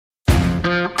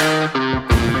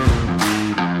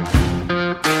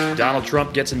Donald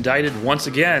Trump gets indicted once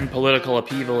again. Political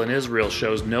upheaval in Israel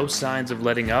shows no signs of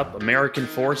letting up. American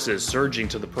forces surging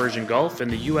to the Persian Gulf, and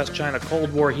the U.S.-China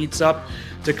Cold War heats up.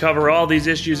 To cover all these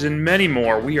issues and many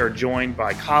more, we are joined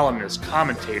by columnist,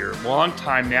 commentator,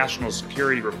 longtime national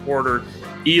security reporter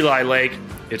Eli Lake.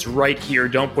 It's right here.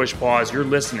 Don't push pause. You're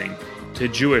listening to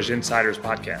Jewish Insiders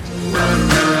Podcast.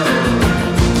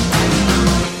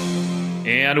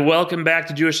 And welcome back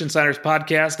to Jewish Insiders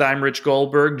Podcast. I'm Rich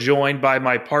Goldberg, joined by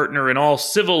my partner in all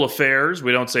civil affairs.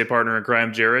 We don't say partner in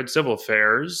crime, Jarrod. Civil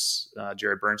affairs,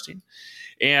 Jarrod Bernstein.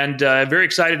 And very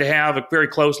excited to have a very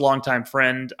close, longtime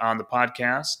friend on the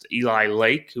podcast, Eli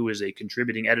Lake, who is a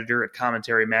contributing editor at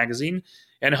Commentary Magazine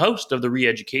and host of The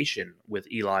Re-Education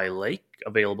with Eli Lake,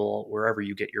 available wherever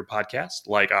you get your podcast,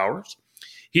 like ours.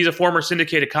 He's a former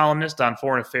syndicated columnist on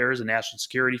foreign affairs and national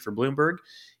security for Bloomberg.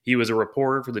 He was a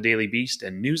reporter for the Daily Beast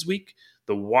and Newsweek,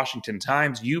 the Washington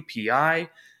Times, UPI,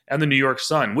 and the New York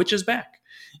Sun, which is back.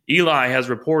 Eli has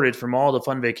reported from all the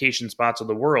fun vacation spots of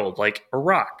the world, like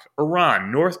Iraq,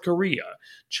 Iran, North Korea,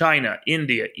 China,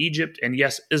 India, Egypt, and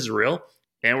yes, Israel.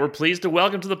 And we're pleased to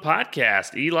welcome to the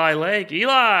podcast, Eli Lake.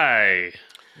 Eli,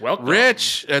 welcome.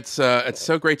 Rich, it's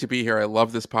so great to be here. I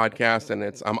love this podcast, and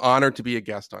I'm honored to be a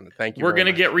guest on it. Thank you. We're going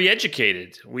to get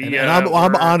re-educated.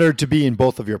 I'm honored to be in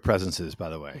both of your presences, by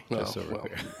the way.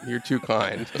 You're too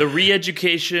kind. The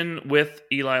Re-Education with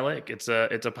Eli Lake. It's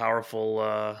a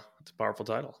powerful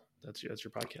title. That's your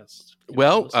podcast.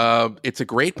 It's a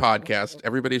great podcast.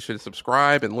 Everybody should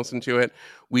subscribe and listen to it.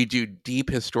 We do deep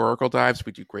historical dives.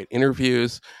 We do great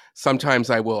interviews.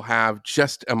 Sometimes I will have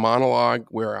just a monologue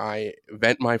where I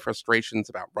vent my frustrations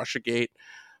about Russiagate.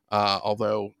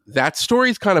 Although that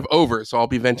story's kind of over, so I'll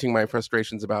be venting my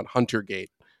frustrations about Huntergate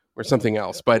or something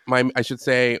else. But my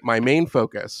main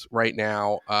focus right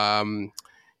now,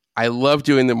 I love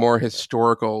doing the more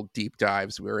historical deep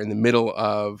dives. We're in the middle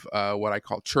of what I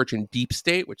call Church and Deep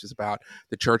State, which is about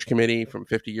the Church Committee from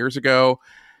 50 years ago.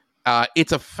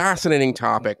 It's a fascinating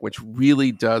topic, which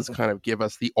really does kind of give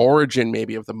us the origin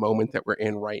maybe of the moment that we're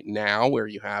in right now, where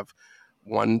you have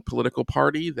one political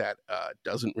party that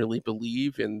doesn't really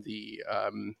believe in the,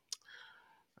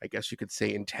 I guess you could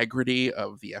say, integrity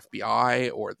of the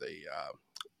FBI or the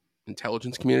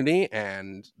intelligence community,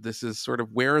 and this is sort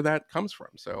of where that comes from.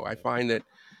 So I find that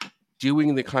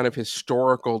doing the kind of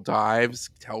historical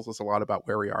dives tells us a lot about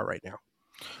where we are right now.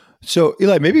 So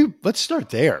Eli, maybe let's start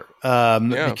there,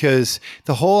 because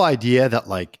the whole idea that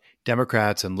like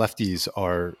Democrats and lefties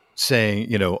are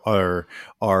saying, are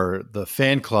the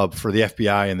fan club for the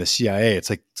FBI and the CIA.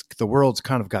 It's like the world's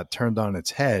kind of got turned on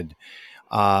its head.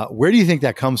 Where do you think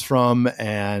that comes from,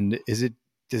 and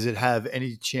does it have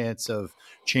any chance of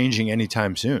changing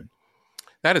anytime soon?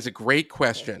 That is a great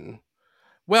question.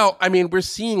 Well, I mean, we're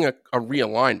seeing a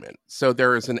realignment. So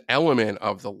there is an element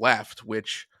of the left,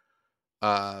 which,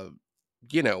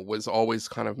 was always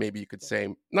kind of, maybe you could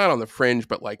say, not on the fringe,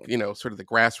 but like, sort of the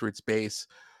grassroots base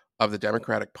of the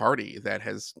Democratic Party that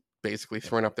has basically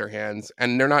thrown up their hands.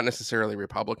 And they're not necessarily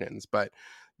Republicans, but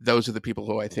those are the people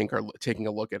who I think are taking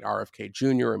a look at RFK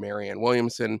Jr. or Marianne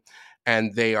Williamson,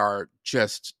 and they are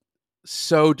just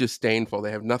so disdainful. They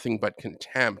have nothing but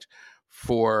contempt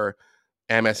for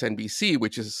MSNBC,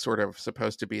 which is sort of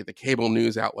supposed to be the cable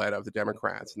news outlet of the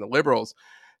Democrats and the liberals.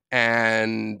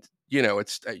 And,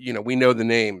 it's, we know the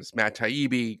names, Matt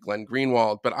Taibbi, Glenn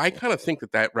Greenwald, but I kind of think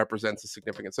that represents a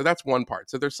significance. So that's one part.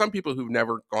 So there's some people who've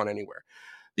never gone anywhere.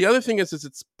 The other thing is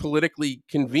it's politically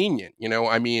convenient.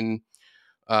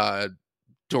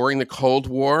 During the Cold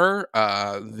War,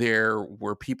 there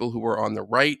were people who were on the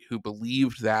right who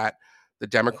believed that the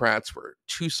Democrats were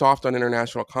too soft on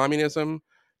international communism.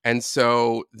 And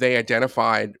so they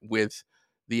identified with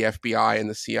the FBI and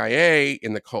the CIA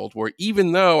in the Cold War,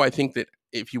 even though I think that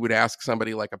if you would ask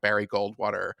somebody like a Barry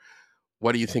Goldwater,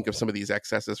 what do you think of some of these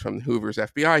excesses from Hoover's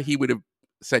FBI? He would have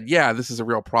said, yeah, this is a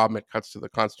real problem. It cuts to the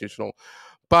constitutional.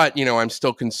 But, I'm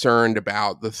still concerned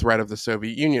about the threat of the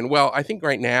Soviet Union. Well, I think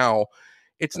right now,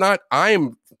 it's not,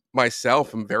 I'm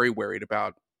very worried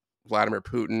about Vladimir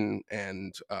Putin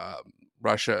and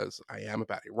Russia as I am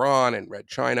about Iran and Red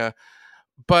China.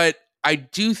 But I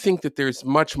do think that there's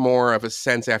much more of a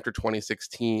sense after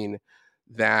 2016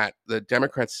 that the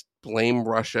Democrats blame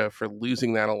Russia for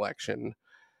losing that election.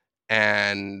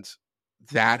 And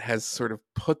that has sort of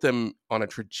put them on a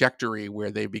trajectory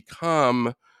where they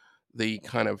become the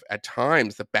kind of, at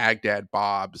times, the Baghdad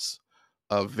Bobs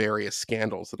of various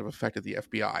scandals that have affected the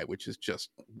FBI, which is just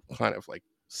kind of like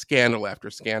scandal after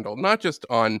scandal, not just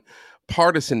on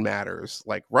partisan matters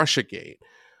like Russiagate,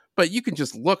 but you can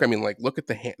just look. I mean, like, look at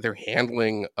their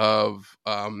handling of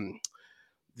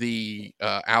the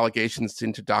allegations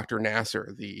into Dr.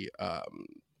 Nasser, the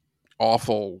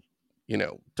awful,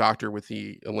 doctor with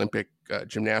the Olympic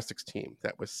gymnastics team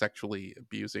that was sexually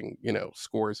abusing,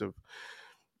 scores of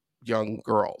young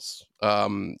girls.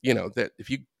 That if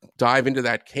you dive into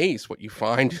that case, what you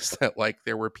find is that like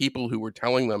there were people who were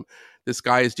telling them this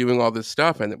guy is doing all this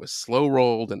stuff, and it was slow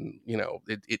rolled, and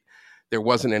there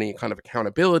wasn't any kind of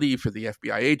accountability for the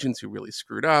FBI agents who really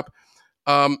screwed up.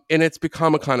 And it's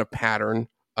become a kind of pattern.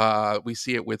 We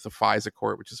see it with the FISA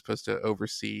court, which is supposed to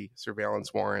oversee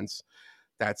surveillance warrants.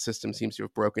 That system seems to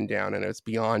have broken down, and it's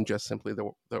beyond just simply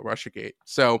the Russiagate.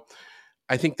 So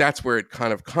I think that's where it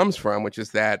kind of comes from, which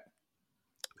is that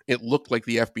it looked like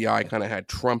the FBI kind of had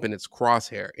Trump in its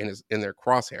crosshair, in their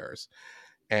crosshairs.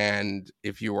 And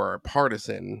if you are a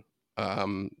partisan,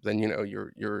 then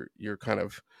you're kind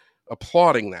of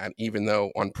applauding that, even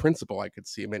though on principle I could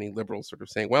see many liberals sort of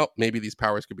saying, well, maybe these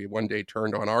powers could be one day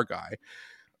turned on our guy.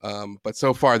 But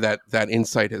so far that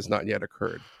insight has not yet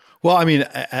occurred. Well, I mean,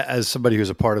 as somebody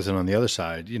who's a partisan on the other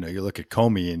side, you look at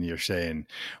Comey and you're saying,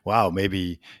 wow,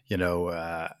 maybe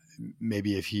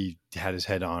if he had his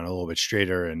head on a little bit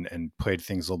straighter and played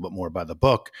things a little bit more by the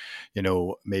book,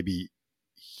 maybe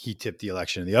he tipped the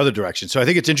election in the other direction. So I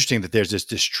think it's interesting that there's this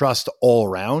distrust all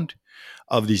around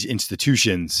of these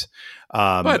institutions.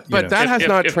 But that has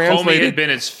not translated. If Comey had been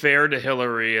as fair to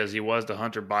Hillary as he was to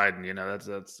Hunter Biden,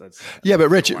 that's yeah. But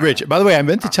Rich, by the way, I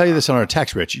meant to tell you this on our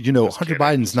text, Rich. Hunter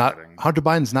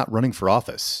Biden's not running for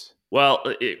office. Well,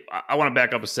 I want to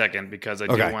back up a second because I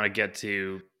do want to get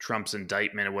to Trump's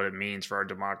indictment and what it means for our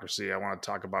democracy. I want to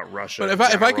talk about Russia.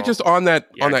 But if I could just on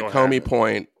that Comey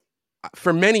point,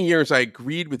 for many years I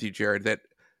agreed with you, Jarrod, that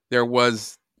there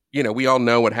was, we all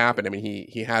know what happened. I mean,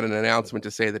 he had an announcement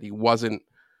to say that he wasn't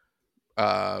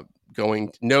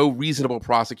no reasonable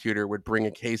prosecutor would bring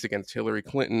a case against Hillary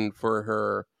Clinton for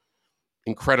her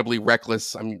incredibly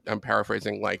reckless, I'm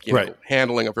paraphrasing,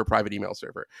 handling of her private email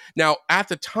server. Now, at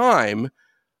the time,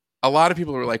 a lot of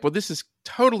people were like, well, this is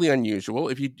totally unusual.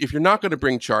 If you're not going to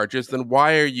bring charges, then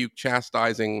why are you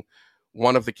chastising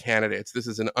one of the candidates? This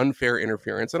is an unfair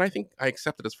interference. And I think I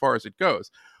accept it as far as it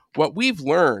goes. What we've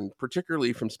learned,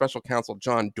 particularly from special counsel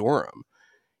John Durham,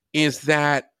 is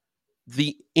that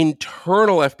the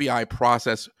internal FBI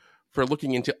process for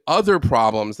looking into other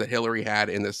problems that Hillary had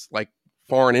in this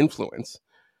foreign influence,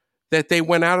 that they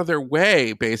went out of their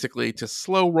way basically to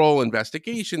slow roll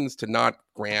investigations, to not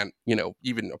grant,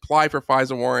 even apply for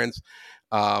FISA warrants,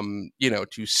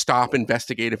 to stop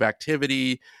investigative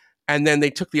activity. And then they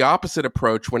took the opposite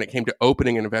approach when it came to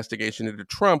opening an investigation into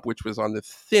Trump, which was on the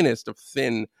thinnest of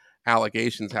thin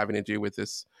allegations having to do with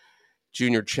this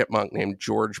junior chipmunk named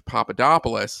George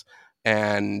Papadopoulos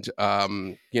and,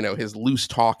 his loose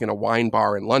talk in a wine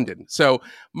bar in London. So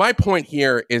my point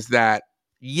here is that,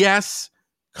 yes,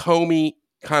 Comey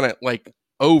kind of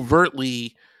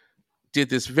overtly did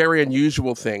this very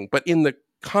unusual thing, but in the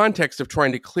context of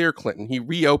trying to clear Clinton, he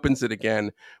reopens it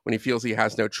again when he feels he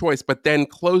has no choice, but then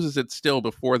closes it still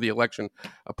before the election,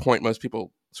 a point most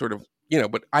people sort of,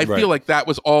 but I feel like that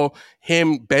was all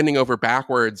him bending over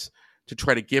backwards to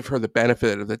try to give her the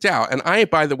benefit of the doubt. And I,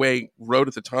 by the way, wrote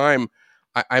at the time,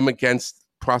 I'm against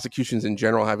prosecutions in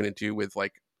general having to do with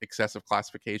excessive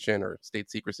classification or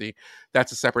state secrecy.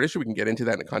 That's a separate issue. We can get into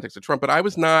that in the context of Trump, but I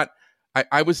was not.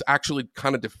 I was actually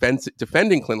kind of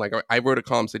defending Clinton. I wrote a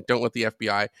column saying, "Don't let the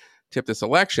FBI tip this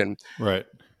election." Right.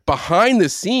 Behind the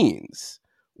scenes,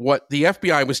 what the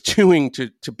FBI was doing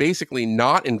to basically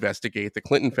not investigate the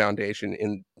Clinton Foundation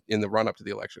in the run up to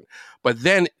the election, but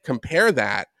then compare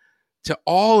that to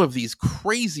all of these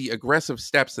crazy aggressive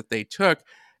steps that they took,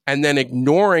 and then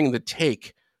ignoring the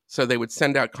take. So they would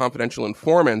send out confidential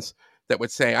informants that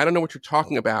would say, I don't know what you're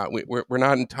talking about. We're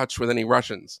not in touch with any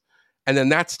Russians. And then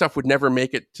that stuff would never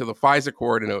make it to the FISA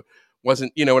court. And it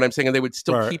wasn't, you know what I'm saying? And they would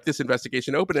still keep this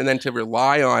investigation open. And then to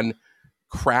rely on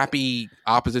crappy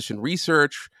opposition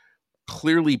research,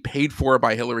 clearly paid for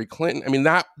by Hillary Clinton. I mean,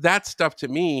 that stuff to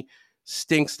me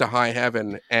stinks to high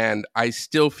heaven. And I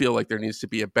still feel like there needs to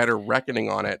be a better reckoning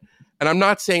on it. And I'm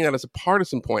not saying that as a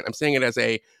partisan point. I'm saying it as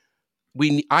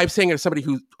I'm saying it as somebody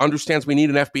who understands we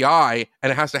need an FBI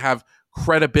and it has to have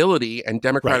credibility and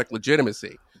democratic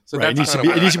legitimacy. So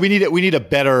we need a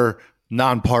better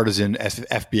nonpartisan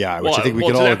FBI, which I think we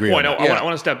can all agree on. I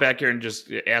want to step back here and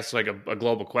just ask a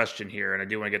global question here, and I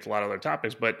do want to get to a lot of other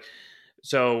topics. But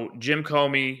so Jim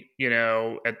Comey,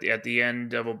 at the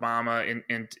end of Obama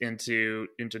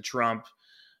into Trump,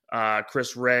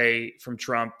 Chris Wray from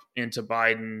Trump into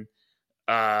Biden.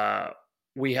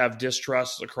 We have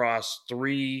distrust across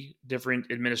 3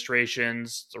 different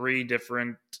administrations, 3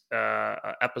 different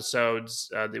episodes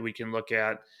that we can look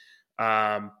at.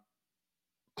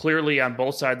 Clearly on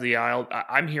both sides of the aisle,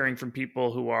 I'm hearing from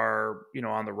people who are,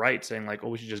 on the right saying like, oh,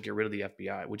 we should just get rid of the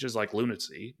FBI, which is like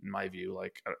lunacy in my view.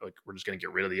 Like we're just going to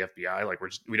get rid of the FBI. Like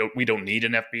we don't need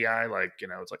an FBI. Like,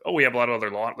 it's like, oh, we have a lot of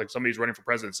other law. Like somebody's running for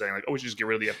president saying like, oh, we should just get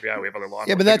rid of the FBI. We have other law.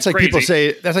 Yeah, but that's like people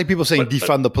saying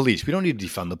defund the police. We don't need to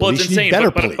defund the police. Well, it's insane.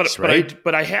 Better police, right?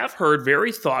 But I have heard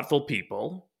very thoughtful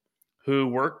people who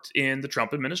worked in the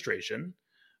Trump administration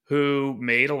who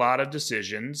made a lot of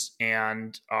decisions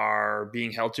and are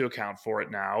being held to account for it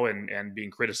now and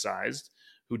being criticized,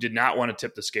 who did not want to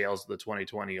tip the scales of the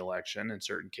 2020 election in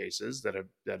certain cases that have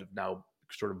now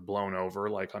sort of blown over,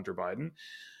 like Hunter Biden,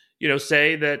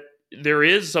 say that there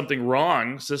is something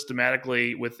wrong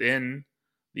systematically within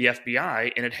the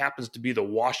FBI, and it happens to be the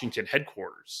Washington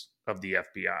headquarters of the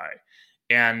FBI.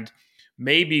 And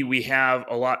maybe we have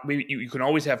a lot. Maybe you can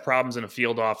always have problems in a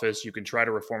field office. You can try to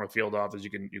reform a field office.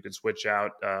 You can switch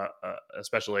out a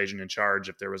special agent in charge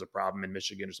if there was a problem in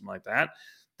Michigan or something like that.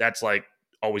 That's like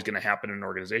always going to happen in an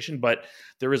organization. But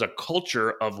there is a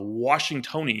culture of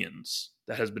Washingtonians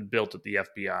that has been built at the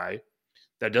FBI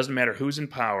that doesn't matter who's in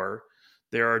power.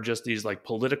 There are just these like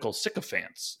political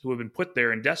sycophants who have been put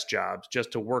there in desk jobs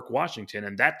just to work Washington,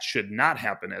 and that should not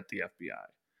happen at the FBI.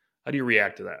 How do you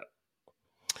react to that?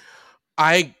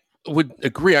 I would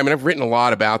agree. I mean, I've written a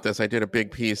lot about this. I did a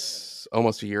big piece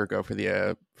almost a year ago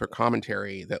for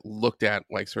commentary that looked at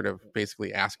like sort of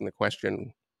basically asking the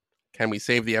question, can we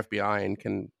save the FBI and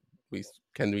can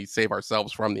we save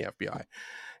ourselves from the FBI?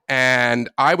 And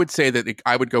I would say that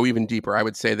I would go even deeper. I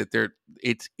would say that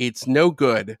it's no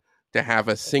good to have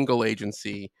a single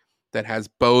agency that has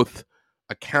both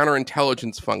a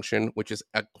counterintelligence function, which is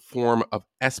a form of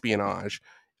espionage,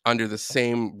 under the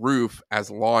same roof as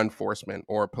law enforcement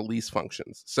or police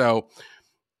functions. So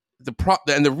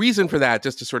the reason for that,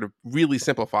 just to sort of really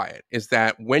simplify it, is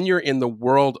that when you're in the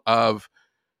world of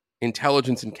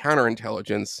intelligence and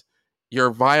counterintelligence, you're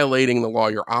violating the law.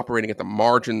 You're operating at the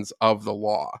margins of the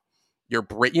law.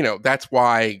 That's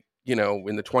why, in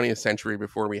the 20th century,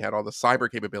 before we had all the cyber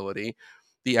capability,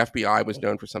 the FBI was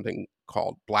known for something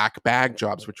called black bag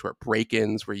jobs, which were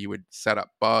break-ins where you would set up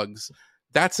bugs.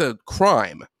 That's a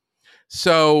crime.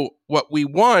 So what we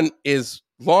want is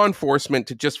law enforcement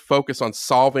to just focus on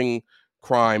solving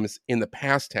crimes in the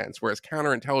past tense, whereas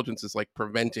counterintelligence is like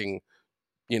preventing,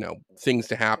 things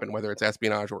to happen, whether it's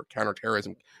espionage or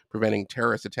counterterrorism, preventing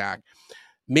terrorist attack.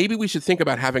 Maybe we should think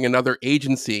about having another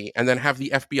agency and then have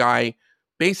the FBI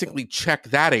basically check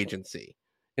that agency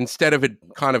instead of it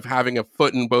kind of having a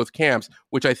foot in both camps,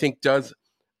 which I think does.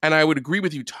 And I would agree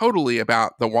with you totally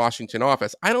about the Washington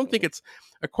office. I don't think it's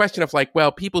a question of like,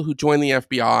 well, people who join the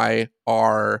FBI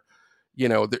are,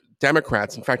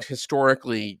 Democrats. In fact,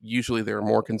 historically, usually there are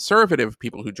more conservative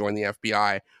people who join the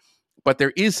FBI. But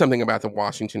there is something about the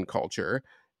Washington culture.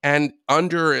 And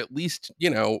under at least,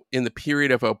 in the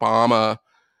period of Obama,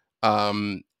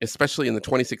 especially in the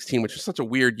 2016, which was such a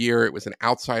weird year, it was an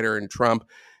outsider in Trump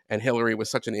and Hillary was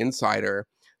such an insider,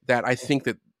 that I think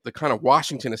that the kind of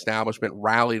Washington establishment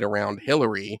rallied around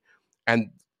Hillary, and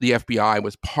the FBI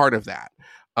was part of that.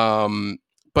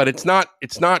 But it's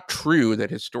not true that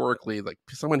historically, like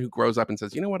someone who grows up and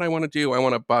says, you know what I want to do? I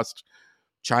want to bust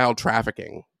child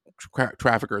traffickers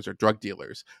or drug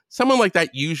dealers. Someone like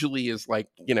that usually is like,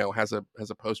 has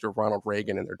a poster of Ronald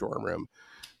Reagan in their dorm room.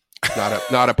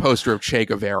 Not a poster of Che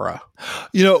Guevara.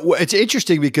 It's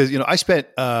interesting because, I spent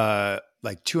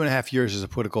like 2.5 years as a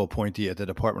political appointee at the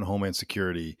Department of Homeland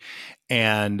Security.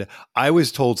 And I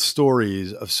was told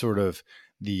stories of sort of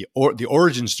the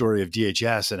origin story of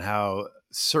DHS and how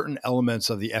certain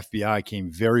elements of the FBI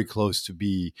came very close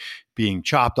to being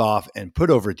chopped off and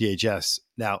put over at DHS.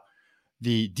 Now,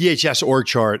 the DHS org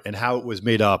chart and how it was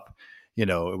made up,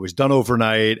 it was done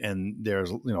overnight, and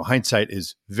there's, hindsight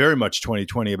is very much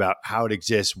 2020 about how it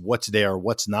exists, what's there,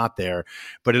 what's not there.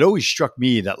 But it always struck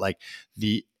me that like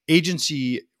the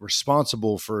agency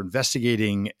responsible for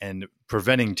investigating and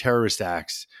preventing terrorist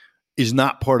acts is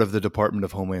not part of the Department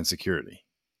of Homeland Security,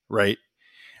 right?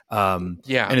 And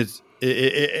it's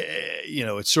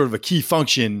it's sort of a key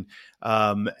function,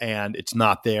 and it's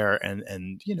not there.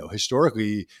 And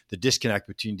historically, the disconnect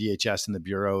between DHS and the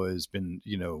Bureau has been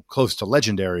close to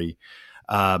legendary.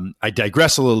 I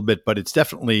digress a little bit, but it's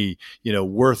definitely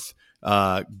worth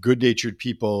good-natured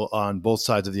people on both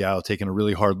sides of the aisle taking a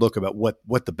really hard look about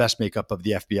what the best makeup of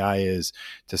the FBI is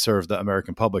to serve the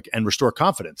American public and restore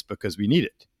confidence, because we need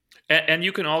it. And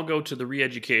you can all go to the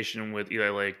Re-Education with Eli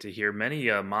Lake to hear many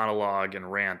monologue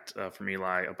and rant from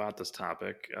Eli about this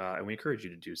topic, and we encourage you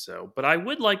to do so. But I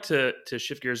would like to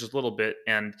shift gears just a little bit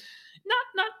and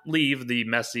not leave the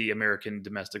messy American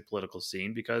domestic political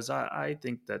scene, because I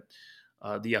think that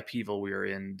the upheaval we are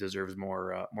in deserves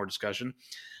more discussion.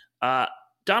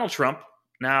 Donald Trump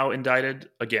now indicted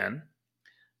again.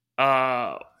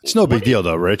 It's no big deal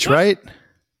though, Rich, right?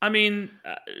 I mean,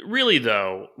 really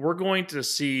though, we're going to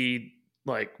see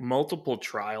like multiple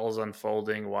trials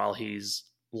unfolding while he's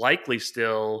likely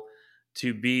still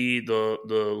to be the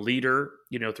leader,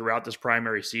 throughout this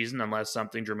primary season, unless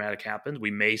something dramatic happens.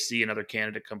 We may see another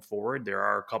candidate come forward. There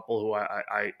are a couple who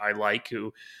I like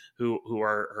who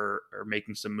are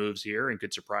making some moves here and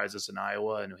could surprise us in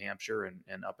Iowa and New Hampshire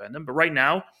and upend them. But right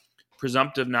now,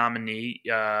 presumptive nominee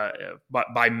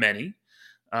by many.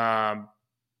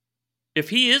 If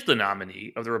he is the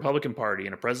nominee of the Republican Party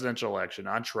in a presidential election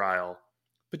on trial,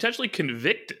 potentially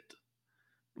convicted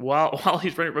while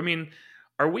he's running, I mean,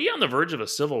 are we on the verge of a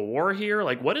civil war here?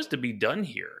 Like, what is to be done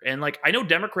here? And like, I know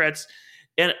Democrats,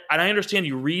 and I understand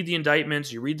you read the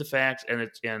indictments, you read the facts,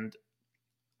 and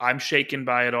I'm shaken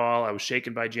by it all. I was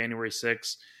shaken by January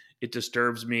 6th. It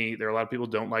disturbs me. There are a lot of people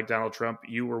who don't like Donald Trump.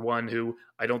 You were one who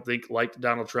I don't think liked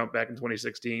Donald Trump back in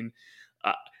 2016.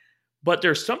 But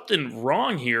there's something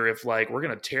wrong here if like we're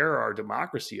going to tear our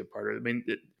democracy apart. I mean,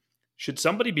 should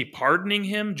somebody be pardoning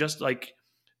him? Just like,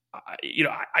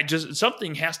 I just,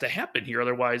 something has to happen here.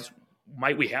 Otherwise,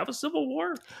 might we have a civil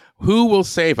war? Who will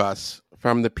save us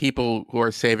from the people who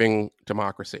are saving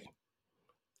democracy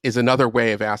is another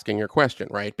way of asking your question,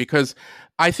 right? Because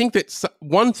I think that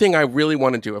one thing I really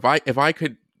want to do, if I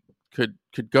could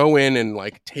go in and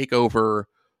like take over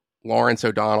Lawrence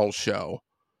O'Donnell's show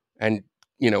and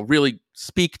really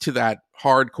speak to that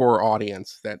hardcore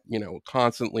audience that,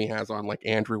 constantly has on like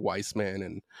Andrew Weissman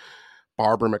and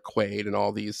Barbara McQuaid and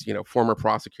all these, former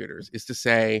prosecutors, is to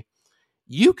say,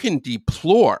 you can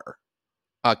deplore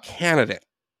a candidate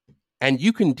and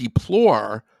you can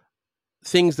deplore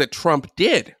things that Trump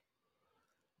did,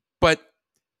 but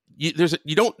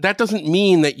that doesn't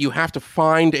mean that you have to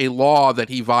find a law that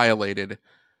he violated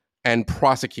and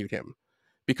prosecute him.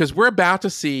 Because we're about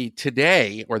to see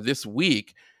today or this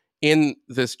week in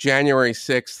this January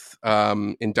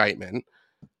 6th indictment,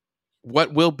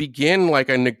 what will begin like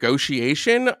a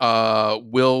negotiation.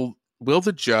 Will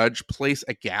the judge place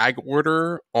a gag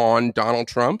order on Donald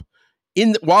Trump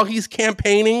while he's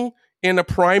campaigning in a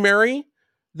primary?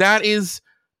 That is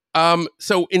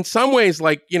so in some ways,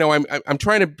 like, I'm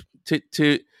trying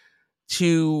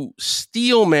to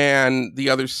steel man the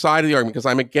other side of the argument because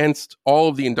I'm against all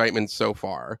of the indictments so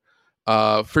far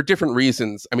for different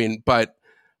reasons. I mean,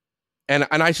 and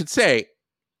I should say,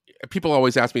 people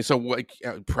always ask me, so what,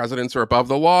 presidents are above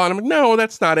the law? And I'm like, no,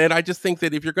 that's not it. I just think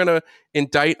that if you're going to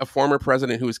indict a former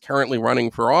president who is currently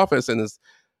running for office and is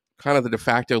kind of the de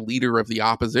facto leader of the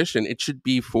opposition, it should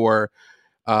be for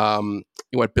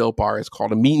what Bill Barr has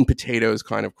called a meat and potatoes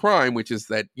kind of crime, which is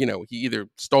that, he either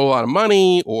stole a lot of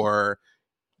money or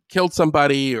killed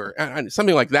somebody or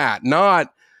something like that,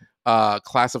 not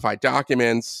classified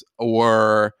documents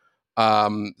or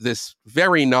this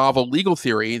very novel legal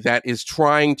theory that is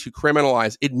trying to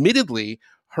criminalize admittedly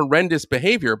horrendous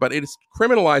behavior, but it is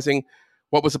criminalizing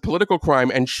what was a political crime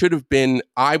and should have been.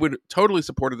 I would totally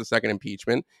support the second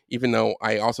impeachment, even though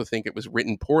I also think it was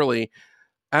written poorly.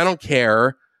 I don't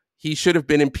care. He should have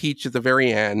been impeached at the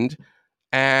very end.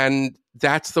 And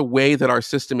that's the way that our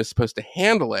system is supposed to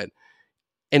handle it.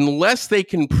 Unless they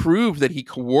can prove that he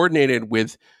coordinated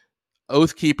with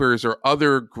Oath Keepers or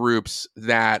other groups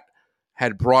that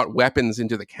had brought weapons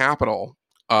into the Capitol,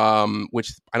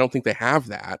 which I don't think they have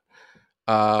that,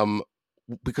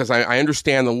 because I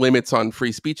understand the limits on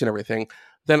free speech and everything,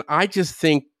 then I just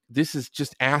think this is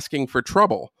just asking for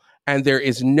trouble. And there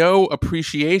is no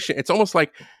appreciation. It's almost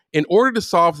like in order to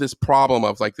solve this problem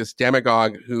of like this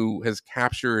demagogue who has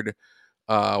captured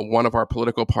one of our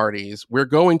political parties, we're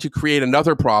going to create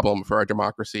another problem for our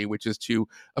democracy, which is to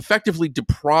effectively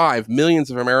deprive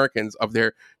millions of Americans of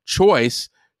their choice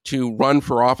to run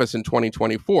for office in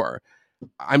 2024.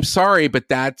 I'm sorry, but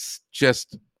that's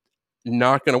just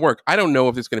not going to work. I don't know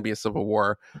if there's going to be a civil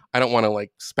war. I don't want to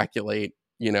like speculate.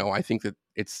 I think that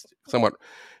it's somewhat,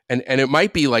 and it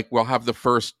might be like we'll have the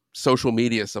first social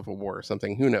media civil war or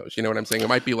something. Who knows? You know what I'm saying? It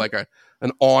might be like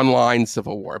an online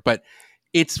civil war, but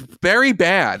it's very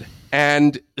bad.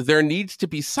 And there needs to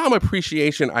be some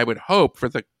appreciation, I would hope, for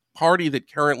the party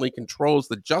that currently controls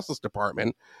the Justice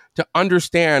Department to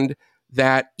understand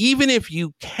that even if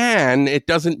you can, it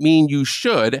doesn't mean you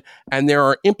should. And there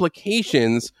are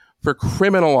implications for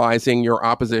criminalizing your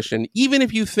opposition. Even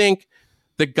if you think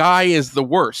the guy is the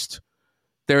worst,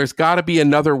 there's got to be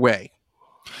another way.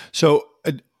 So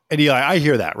And Eli, I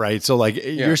hear that, right? So like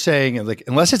you're saying, like,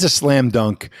 unless it's a slam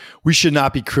dunk, we should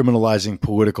not be criminalizing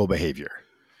political behavior.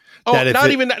 Oh,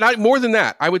 not more than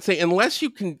that. I would say unless you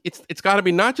can, it's got to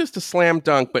be not just a slam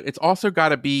dunk, but it's also got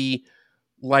to be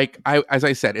like as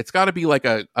I said, it's got to be like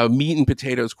a meat and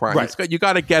potatoes crime. Right. You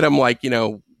got to get them like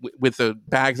with the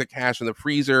bags of cash in the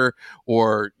freezer,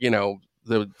 or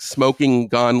the smoking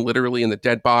gun literally in the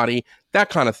dead body, that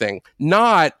kind of thing.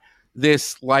 Not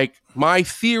this like my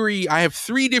theory. I have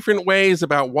 3 different ways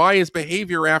about why his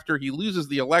behavior after he loses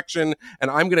the election,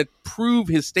 and I'm going to prove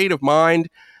his state of mind.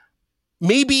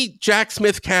 Maybe Jack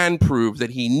Smith can prove that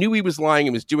he knew he was lying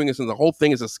and was doing this and the whole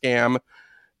thing is a scam.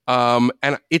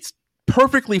 And it's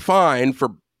perfectly fine for,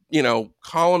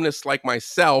 columnists like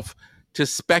myself to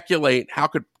speculate how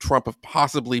could Trump have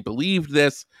possibly believed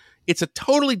this. It's a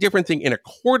totally different thing in a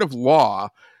court of law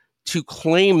to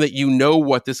claim that you know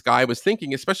what this guy was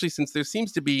thinking, especially since there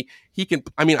seems to be,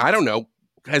 I don't know,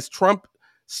 has Trump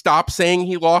stopped saying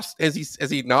he lost, has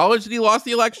he acknowledged that he lost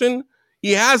the election?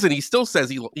 He hasn't. He still says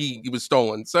he was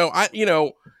stolen. So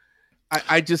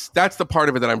I just, that's the part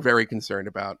of it that I'm very concerned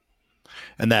about.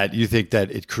 And that you think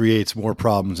that it creates more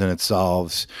problems than it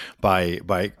solves by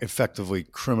effectively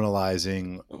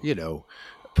criminalizing,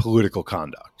 political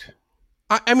conduct.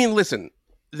 I mean, listen,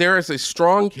 there is a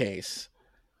strong case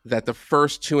that the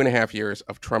first 2.5 years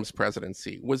of Trump's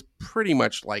presidency was pretty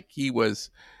much like he was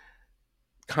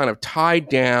kind of tied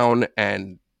down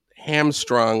and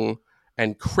hamstrung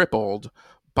and crippled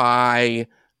by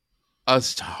a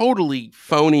totally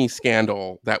phony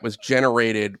scandal that was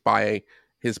generated by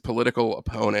his political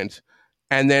opponent,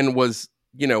 and then was,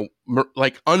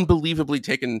 like unbelievably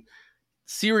taken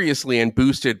seriously and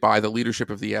boosted by the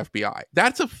leadership of the FBI.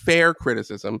 That's a fair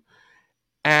criticism.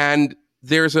 And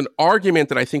there's an argument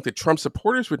that I think that Trump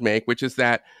supporters would make, which is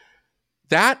that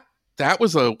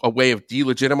was a way of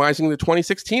delegitimizing the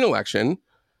 2016 election.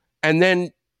 And then,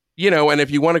 and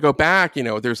if you want to go back,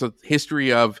 there's a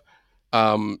history of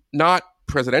not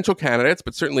presidential candidates,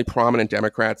 but certainly prominent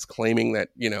Democrats claiming that,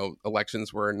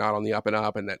 elections were not on the up and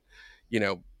up, and that,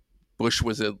 Bush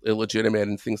was illegitimate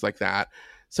and things like that.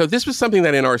 So this was something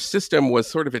that in our system was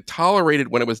sort of tolerated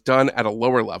when it was done at a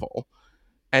lower level.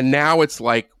 And now it's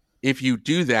like, if you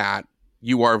do that,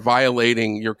 you're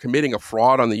committing a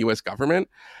fraud on the U.S. government.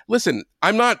 Listen,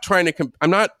 I'm not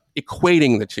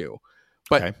equating the two.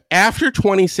 But After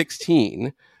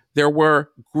 2016, there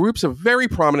were groups of very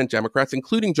prominent Democrats,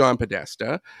 including John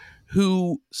Podesta,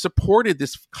 who supported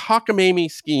this cockamamie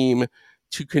scheme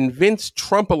to convince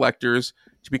Trump electors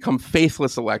to become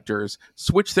faithless electors,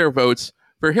 switch their votes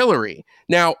for Hillary.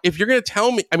 Now, if you're going to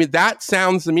tell me, that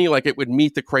sounds to me like it would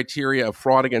meet the criteria of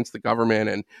fraud against the government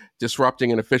and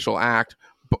disrupting an official act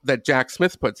that Jack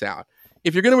Smith puts out.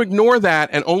 If you're going to ignore that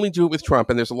and only do it with Trump,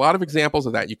 and there's a lot of examples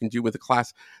of that you can do with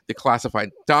the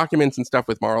classified documents and stuff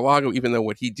with Mar-a-Lago, even though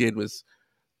what he did was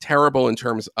terrible in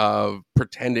terms of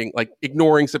pretending, like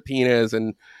ignoring subpoenas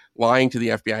and lying to the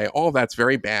FBI, all that's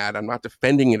very bad. I'm not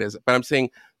defending it but I'm saying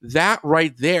that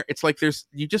right there, it's like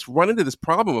you just run into this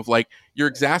problem of like, you're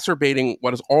exacerbating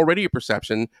what is already a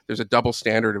perception. There's a double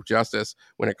standard of justice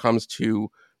when it comes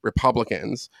to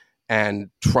Republicans and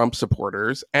Trump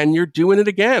supporters, and you're doing it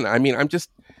again.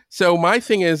 So my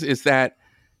thing is that,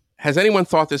 has anyone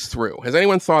thought this through? Has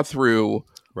anyone thought through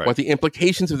what the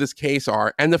implications of this case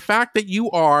are? And the fact that you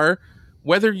are,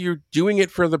 whether you're doing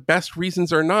it for the best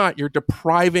reasons or not, you're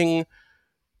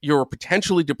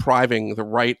potentially depriving the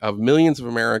right of millions of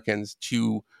Americans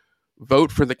to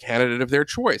vote for the candidate of their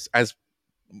choice, as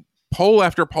poll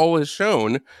after poll has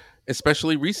shown,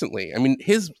 especially recently.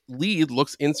 His lead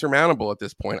looks insurmountable at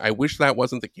this point. I wish that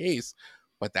wasn't the case,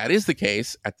 but that is the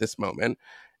case at this moment.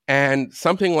 And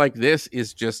something like this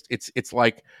is just, it's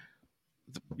like,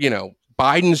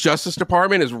 Biden's Justice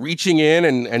Department is reaching in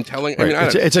and telling.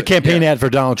 It's a campaign ad for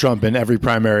Donald Trump in every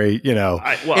primary.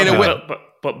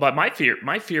 But my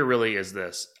fear really is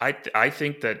this. I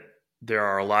think that there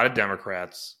are a lot of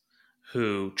Democrats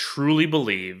who truly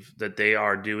believe that they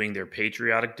are doing their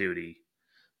patriotic duty,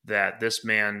 that this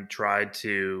man tried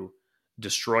to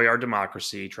destroy our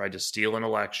democracy, tried to steal an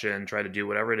election, tried to do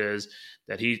whatever it is,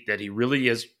 that he really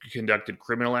has conducted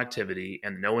criminal activity,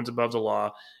 and no one's above the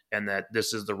law, and that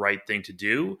this is the right thing to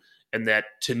do, and that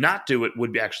to not do it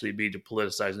would actually be to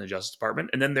politicize the Justice Department.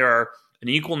 And then there are an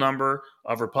equal number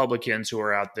of Republicans who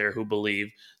are out there who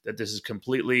believe that this is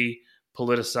completely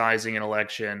politicizing an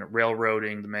election,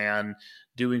 railroading the man,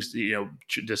 doing,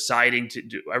 deciding to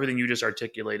do everything you just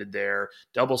articulated there,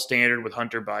 double standard with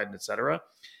Hunter Biden, et cetera.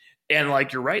 And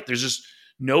like, you're right, there's just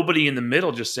nobody in the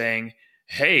middle just saying,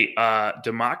 hey,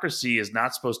 democracy is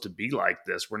not supposed to be like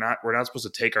this. We're not supposed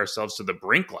to take ourselves to the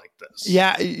brink like this.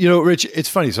 Yeah, Rich, it's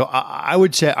funny. So I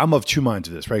would say I'm of two minds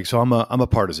of this, right? So I'm a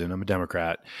partisan. I'm a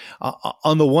Democrat.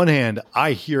 On the one hand,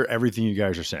 I hear everything you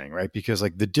guys are saying, right? Because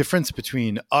like the difference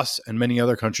between us and many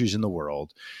other countries in the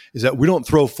world is that we don't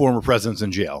throw former presidents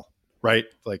in jail, right?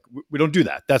 Like we don't do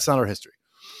that. That's not our history.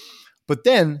 But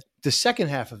then the second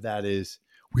half of that is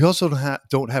we also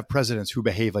don't have presidents who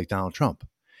behave like Donald Trump.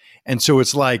 And so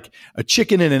it's like a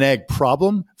chicken and an egg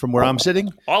problem from where I'm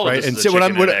sitting. All of right? this and is a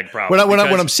chicken and egg problem. When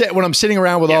I'm sitting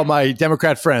around with all my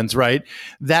Democrat friends, right?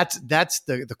 That's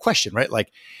the question, right?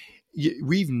 Like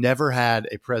we've never had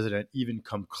a president even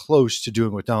come close to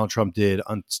doing what Donald Trump did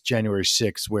on January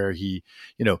 6th, where he,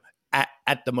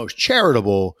 at the most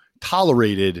charitable,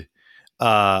 tolerated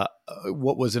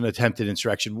what was an attempted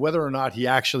insurrection. Whether or not he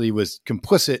actually was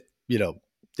complicit,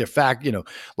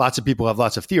 lots of people have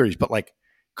lots of theories, but like,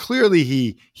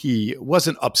 clearly, he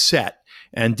wasn't upset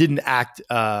and didn't act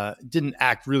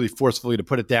really forcefully to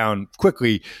put it down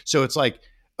quickly. So it's like,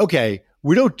 okay,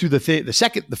 we don't do the thing.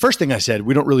 The first thing I said,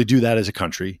 we don't really do that as a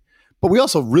country, but we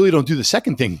also really don't do the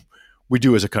second thing we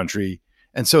do as a country.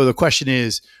 And so the question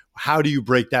is, how do you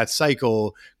break that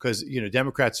cycle? Because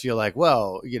Democrats feel like,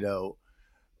 well,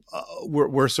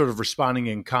 we're sort of responding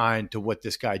in kind to what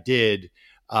this guy did.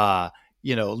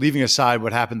 Leaving aside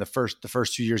what happened the first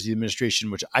 2 years of the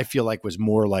administration, which I feel like was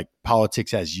more like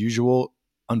politics as usual,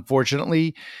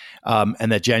 unfortunately,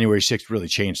 and that January 6th really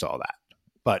changed all that.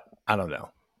 But I don't know.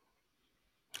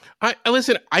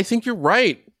 Listen, I think you're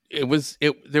right. There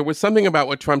was something about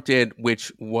what Trump did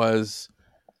which was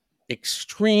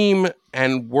extreme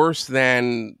and worse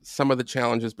than some of the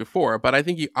challenges before. But I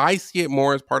think I see it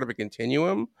more as part of a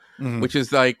continuum, which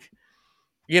is like,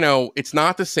 it's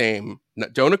not the same.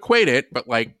 Don't equate it, but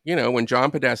like, when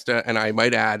John Podesta, and I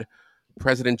might add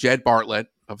President Jed Bartlett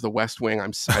of the West Wing,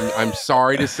 I'm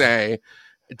sorry to say,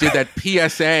 did that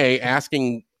PSA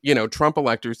asking, Trump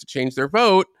electors to change their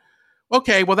vote.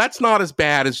 Okay, well, that's not as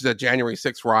bad as the January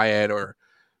 6th riot or,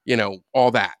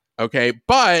 all that. Okay,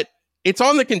 but it's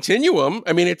on the continuum.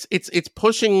 I mean, it's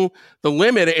pushing the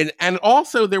limit. And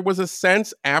also there was a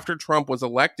sense after Trump was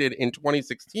elected in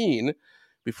 2016,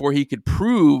 before he could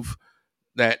prove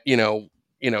that,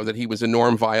 that he was a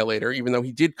norm violator, even though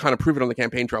he did kind of prove it on the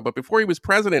campaign trail. But before he was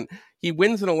president, he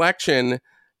wins an election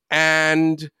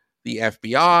and the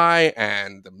FBI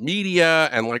and the media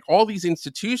and like all these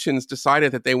institutions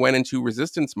decided that they went into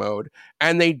resistance mode,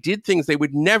 and they did things they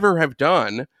would never have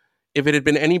done if it had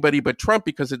been anybody but Trump,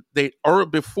 because they are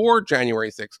before January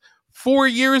 6th. 4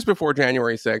 years before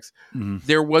January 6th,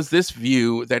 there was this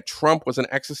view that Trump was an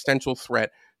existential threat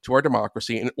to our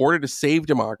democracy. In order to save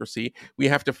democracy, we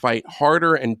have to fight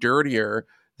harder and dirtier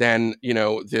than,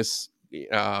 this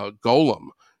golem,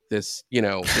 this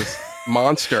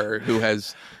monster who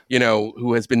has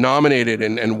been nominated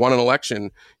and won an election,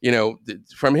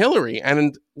 from Hillary.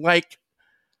 And like,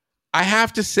 I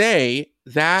have to say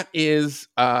that is,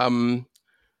 I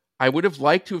would have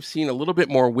liked to have seen a little bit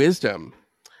more wisdom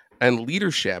and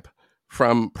leadership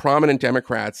from prominent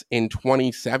Democrats in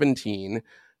 2017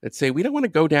 that say, we don't want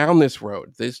to go down this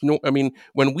road.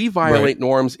 When we violate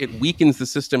norms, it weakens the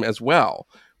system as well.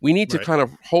 We need to kind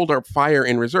of hold our fire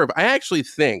in reserve. I actually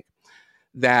think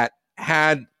that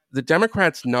had the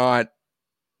Democrats not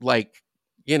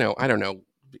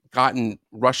gotten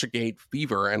Russiagate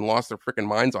fever and lost their freaking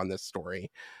minds on this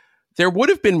story, there would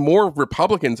have been more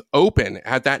Republicans open,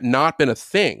 had that not been a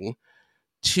thing,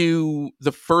 to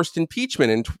the first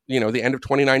impeachment in the end of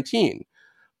 2019.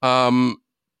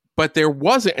 But there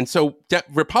wasn't. And so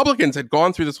Republicans had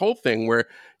gone through this whole thing where,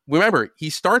 remember, he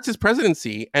starts his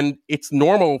presidency and it's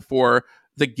normal for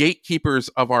the gatekeepers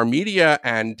of our media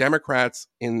and Democratic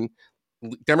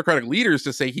leaders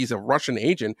to say he's a Russian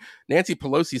agent. Nancy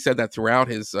Pelosi said that throughout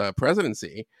his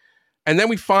presidency. And then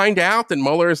we find out that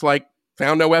Mueller is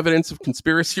found no evidence of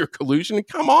conspiracy or collusion.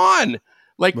 Come on.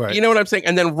 You know what I'm saying?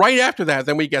 And then right after that,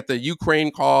 then we get the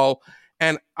Ukraine call.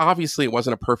 And obviously it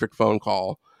wasn't a perfect phone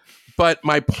call. But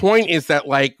my point is that,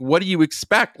 what do you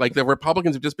expect? The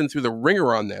Republicans have just been through the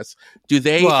ringer on this. Are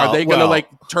they going to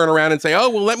turn around and say, oh,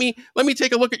 well, let me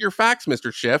take a look at your facts,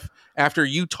 Mr. Schiff, after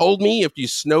you told me, if you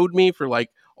snowed me for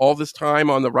all this time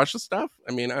on the Russia stuff?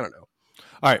 I mean, I don't know.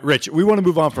 All right, Rich, we want to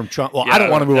move on from Trump. Well, I don't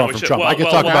want to move on from Trump. I can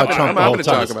talk about Trump the whole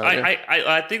time.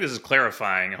 I think this is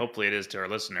clarifying. Hopefully it is to our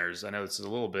listeners. I know this is a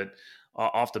little bit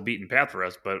off the beaten path for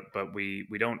us, but we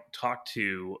don't talk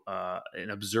to an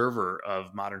observer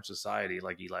of modern society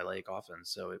like Eli Lake often,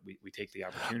 so we take the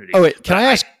opportunity. Oh wait, can I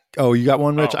ask? You got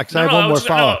one, Rich? I have one more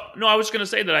follow-up. No, I was going to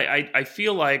say that I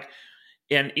feel like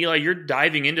And Eli, you're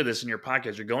diving into this in your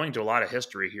podcast. You're going to a lot of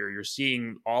history here. You're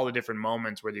seeing all the different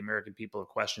moments where the American people have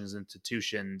questioned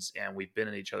institutions, and we've been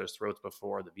in each other's throats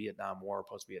before: the Vietnam War,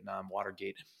 post-Vietnam,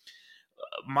 Watergate.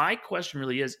 My question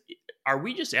really is, are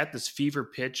we just at this fever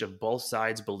pitch of both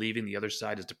sides believing the other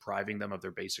side is depriving them of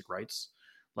their basic rights?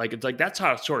 Like, it's like that's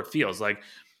how it sort of feels. Like,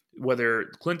 whether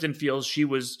Clinton feels she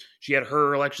had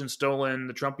her election stolen,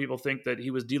 the Trump people think that he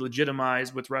was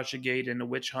delegitimized with Russiagate and a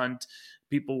witch hunt.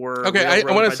 People were okay.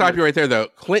 I want to stop you right there, though.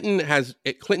 Clinton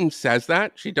says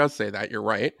that. She does say that. You're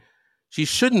right. She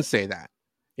shouldn't say that.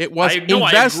 It was. I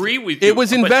agree with you. It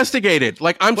was investigated.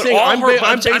 Like I'm saying,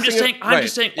 I'm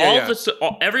just saying.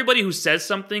 Everybody who says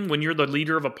something when you're the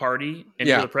leader of a party and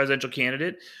you're the presidential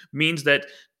candidate means that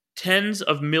tens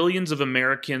of millions of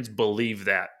Americans believe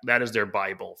that is their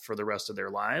Bible for the rest of their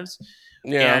lives.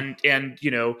 Yeah. And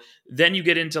then you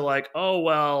get into like, oh,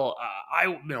 well,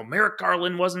 Merrick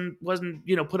Garland wasn't,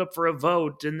 put up for a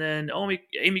vote. And then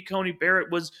Amy Coney Barrett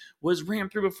was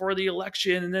rammed through before the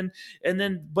election. And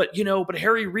then, but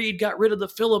Harry Reid got rid of the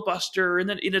filibuster. And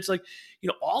then it's like,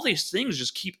 all these things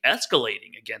just keep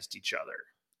escalating against each other.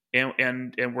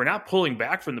 And we're not pulling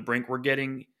back from the brink. We're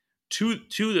getting to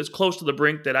as close to the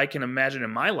brink that I can imagine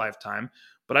in my lifetime.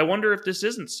 But I wonder if this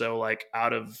isn't so like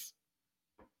out of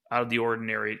the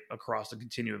ordinary across the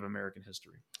continuum of American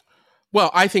history.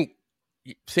 Well, I think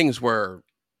things were,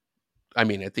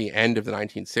 at the end of the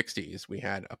 1960s, we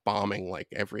had a bombing like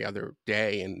every other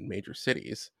day in major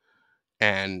cities.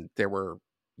 And there were,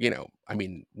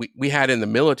 we had in the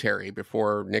military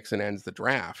before Nixon ends the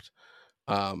draft,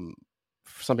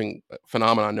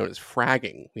 phenomenon known as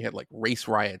fragging. We had like race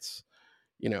riots,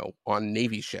 on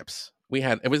Navy ships.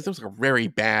 There was a very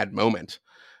bad moment.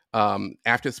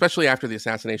 Especially after the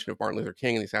assassination of Martin Luther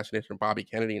King and the assassination of Bobby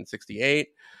Kennedy in '68.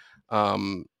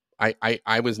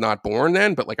 I was not born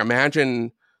then, but like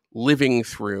imagine living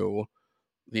through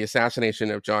the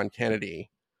assassination of John Kennedy,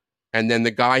 and then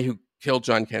the guy who killed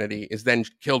John Kennedy is then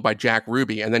killed by Jack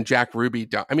Ruby, and then Jack Ruby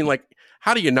died.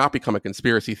 How do you not become a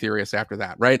conspiracy theorist after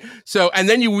that, right? So, and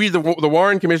then you read the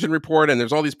Warren Commission report, and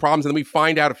there's all these problems, and then we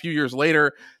find out a few years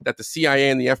later that the CIA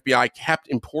and the FBI kept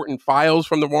important files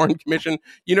from the Warren Commission.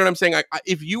 You know what I'm saying?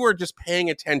 If you are just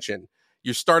paying attention,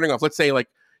 you're starting off, let's say up to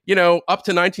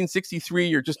 1963,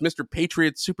 you're just Mr.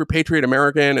 Patriot, super patriot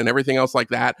American, and everything else like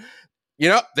that.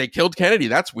 They killed Kennedy.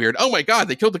 That's weird. Oh my God,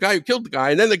 they killed the guy who killed the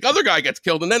guy. And then the other guy gets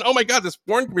killed. And then, oh my God, this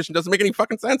Warren Commission doesn't make any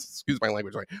fucking sense. Excuse my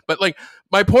language. Right? But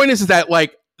my point is that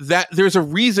that there's a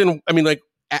reason.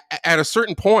 At a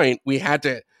certain point, we had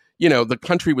to, the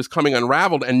country was coming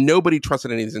unraveled and nobody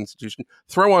trusted any of these institutions.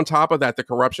 Throw on top of that the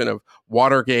corruption of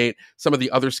Watergate, some of the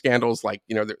other scandals like,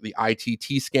 the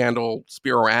ITT scandal,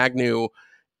 Spiro Agnew,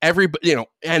 everybody,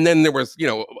 and then there was,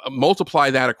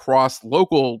 multiply that across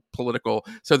local political.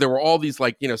 So there were all these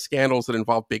scandals that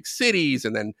involved big cities.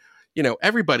 And then,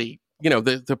 everybody,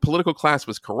 the political class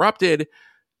was corrupted.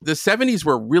 The 70s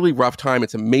were a really rough time.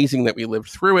 It's amazing that we lived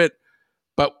through it.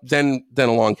 But then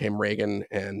along came Reagan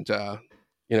and,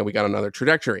 we got another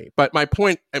trajectory. But my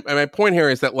point here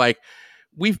is that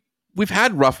we've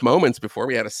had rough moments before.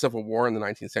 We had a civil war in the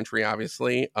 19th century,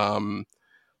 obviously.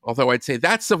 Although I'd say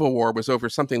that civil war was over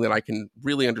something that I can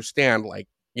really understand,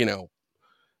 it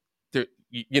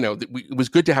was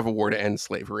good to have a war to end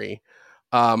slavery.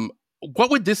 What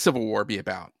would this civil war be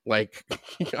about?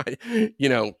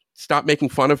 Stop making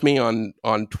fun of me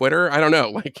on Twitter. I don't know.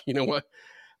 What?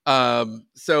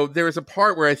 So there was a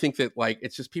part where I think that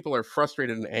it's just people are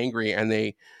frustrated and angry,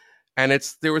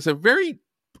 there was a very,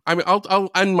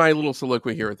 I'll end my little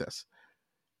soliloquy here with this.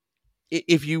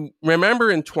 If you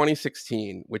remember in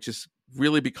 2016, which is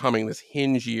really becoming this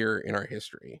hinge year in our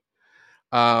history,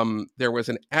 there was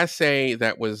an essay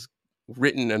that was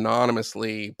written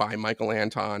anonymously by Michael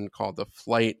Anton called the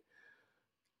Flight,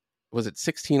 was it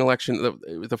 16 election,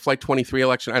 the Flight 23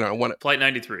 election? I don't know. Flight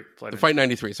 93. Flight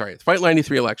 93, sorry. The Flight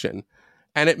 93 election.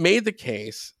 And it made the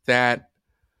case that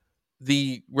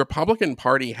the Republican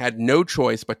Party had no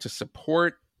choice but to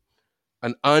support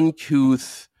an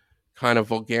uncouth kind of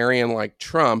vulgarian like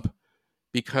Trump,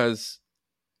 because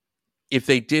if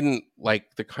they didn't,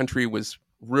 the country was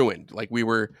ruined. We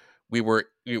were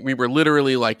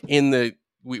literally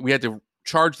we had to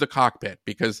charge the cockpit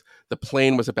because the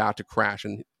plane was about to crash,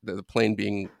 and the plane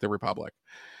being the Republic.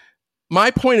 My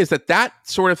point is that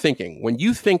sort of thinking, when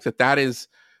you think that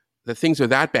things are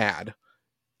that bad,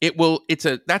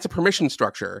 that's a permission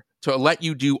structure to let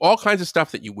you do all kinds of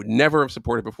stuff that you would never have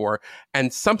supported before.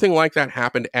 And something like that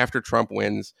happened after Trump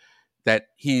wins, that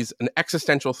he's an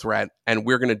existential threat and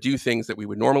we're going to do things that we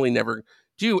would normally never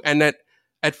do. And that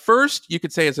at first you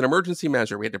could say as an emergency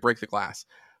measure, we had to break the glass.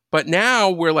 But now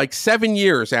we're like 7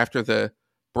 years after the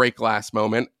break glass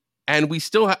moment, and we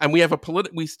still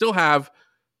have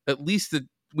at least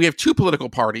we have two political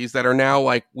parties that are now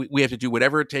like we have to do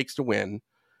whatever it takes to win,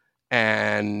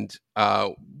 and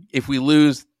if we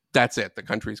lose, that's it. The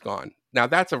country's gone. Now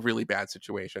that's a really bad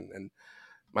situation, and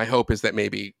my hope is that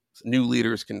maybe new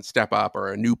leaders can step up,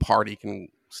 or a new party can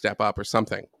step up, or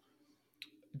something.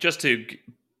 Just to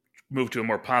move to a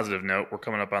more positive note, we're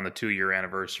coming up on the 2-year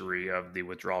anniversary of the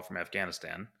withdrawal from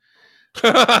Afghanistan.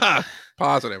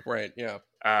 Positive, right? Yeah.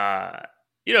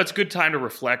 It's a good time to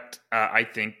reflect, I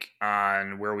think,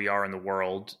 on where we are in the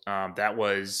world. That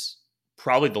was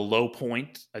probably the low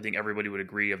point, I think everybody would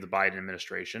agree, of the Biden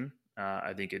administration.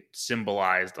 I think it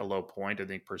symbolized a low point. I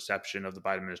think perception of the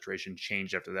Biden administration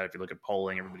changed after that. If you look at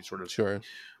polling, everybody sort of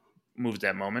moves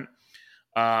that moment.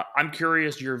 I'm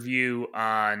curious your view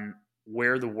on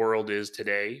where the world is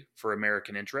today for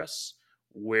American interests,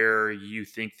 where you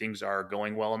think things are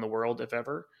going well in the world, if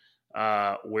ever,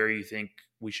 where you think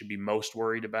we should be most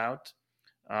worried about,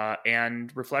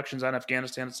 and reflections on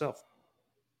Afghanistan itself.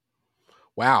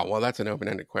 Wow, well, that's an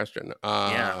open-ended question.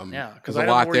 Yeah, because I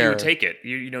don't know where you would take it.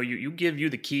 You give you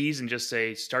the keys and just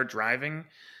say start driving.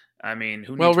 I mean,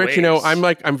 who needs Well, Rich, ways?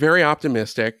 I'm very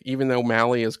optimistic. Even though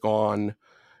Mali is gone,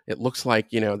 it looks like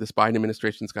this Biden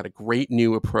administration's got a great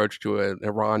new approach to an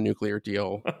Iran nuclear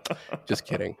deal. Just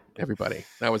kidding, everybody.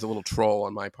 That was a little troll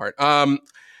on my part.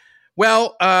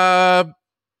 Well, I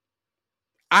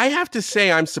have to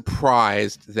say I'm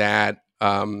surprised that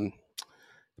the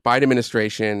Biden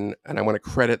administration, and I want to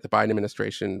credit the Biden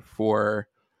administration for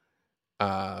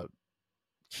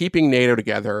keeping NATO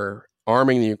together,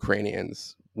 arming the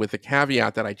Ukrainians, with the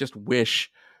caveat that I just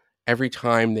wish every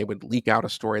time they would leak out a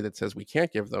story that says we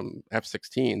can't give them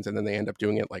F-16s, and then they end up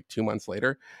doing it like 2 months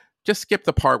later, just skip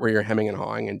the part where you're hemming and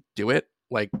hawing and do it.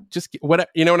 Like, just what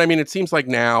I mean? It seems like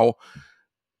now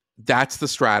that's the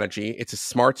strategy. It's a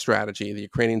smart strategy. The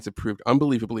Ukrainians have proved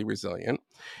unbelievably resilient.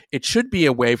 It should be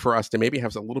a way for us to maybe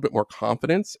have a little bit more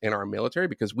confidence in our military,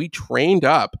 because we trained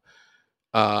up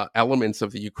elements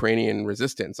of the Ukrainian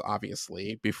resistance,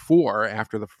 obviously,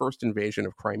 after the first invasion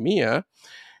of Crimea.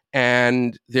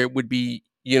 And there would be,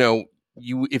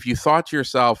 if you thought to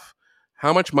yourself,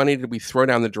 how much money did we throw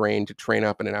down the drain to train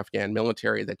up in an Afghan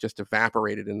military that just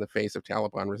evaporated in the face of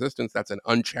Taliban resistance? That's an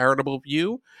uncharitable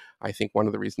view. I think one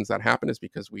of the reasons that happened is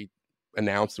because we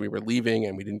announced we were leaving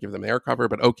and we didn't give them air cover,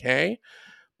 but okay.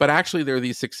 But actually, there are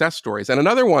these success stories. And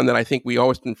another one that I think we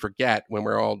always forget when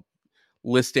we're all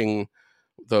listing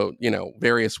the,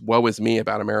 various woe is me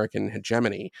about American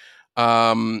hegemony,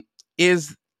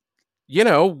 is,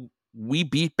 we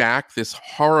beat back this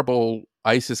horrible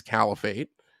ISIS caliphate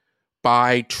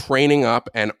by training up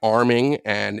and arming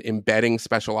and embedding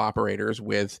special operators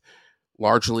with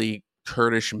largely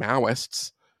Kurdish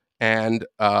Maoists and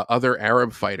other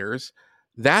Arab fighters.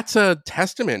 That's a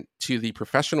testament to the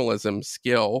professionalism,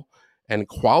 skill, and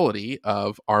quality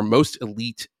of our most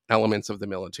elite elements of the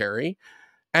military.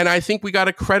 And I think we got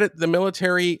to credit the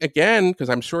military again, because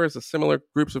I'm sure there's a similar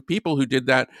groups of people who did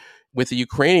that with the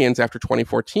Ukrainians after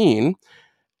 2014.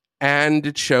 And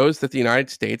it shows that the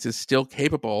United States is still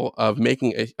capable of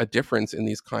making a difference in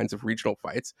these kinds of regional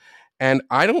fights. And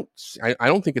I don't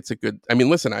think it's a good. I mean,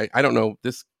 listen, I don't know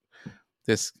this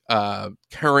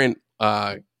current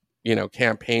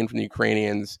campaign from the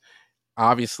Ukrainians.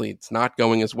 Obviously, it's not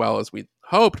going as well as we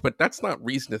hoped, but that's not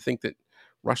reason to think that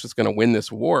Russia's going to win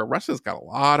this war. Russia's got a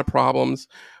lot of problems.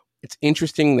 It's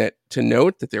interesting to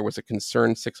note that there was a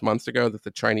concern 6 months ago that the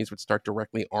Chinese would start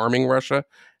directly arming Russia.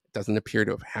 Doesn't appear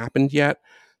to have happened yet.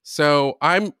 So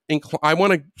I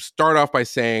want to start off by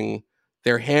saying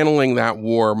they're handling that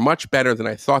war much better than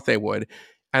I thought they would.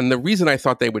 And the reason I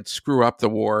thought they would screw up the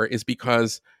war is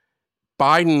because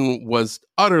Biden was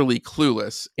utterly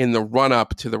clueless in the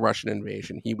run-up to the Russian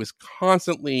invasion. He was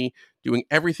constantly doing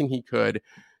everything he could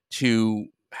to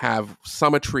have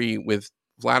symmetry with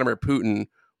Vladimir Putin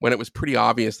when it was pretty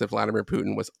obvious that Vladimir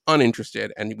Putin was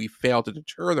uninterested, and we failed to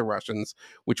deter the Russians,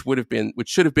 which should have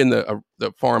been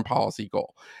the foreign policy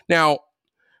goal. Now,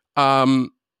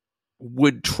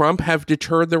 would Trump have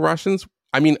deterred the Russians?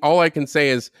 I mean, all I can say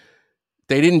is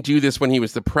they didn't do this when he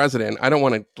was the president. I don't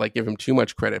want to give him too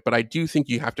much credit, but I do think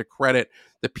you have to credit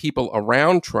the people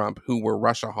around Trump who were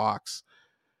Russia hawks,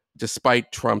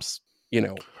 despite Trump's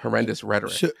horrendous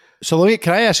rhetoric. So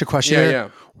can I ask a question here? Yeah.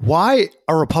 Why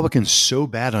are Republicans so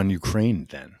bad on Ukraine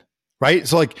then? Right?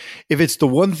 So if it's the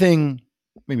one thing,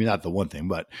 maybe not the one thing,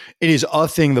 but it is a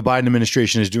thing the Biden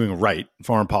administration is doing right,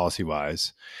 foreign policy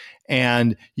wise,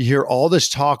 And you hear all this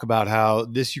talk about how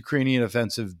this Ukrainian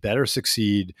offensive better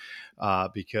succeed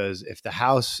because if the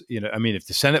House, if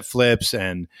the Senate flips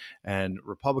and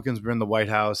Republicans were in the White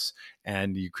House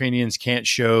and the Ukrainians can't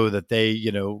show that they,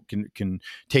 can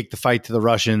take the fight to the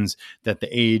Russians, that the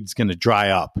aid's going to dry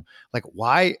up. Like,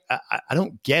 why? I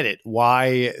don't get it.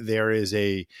 Why there is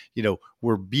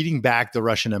we're beating back the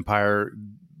Russian Empire.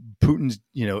 Putin's,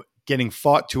 getting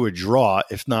fought to a draw,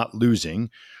 if not losing,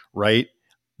 right?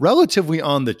 Relatively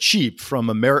on the cheap from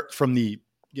the American,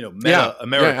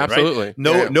 absolutely.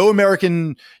 Right? No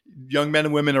American young men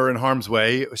and women are in harm's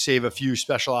way, save a few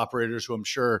special operators who I'm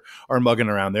sure are mugging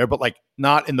around there, but like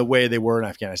not in the way they were in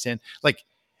Afghanistan. Like,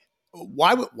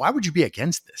 why would you be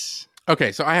against this?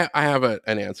 Okay, so I have an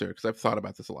answer because I've thought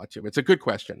about this a lot too. It's a good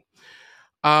question.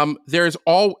 There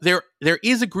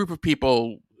is a group of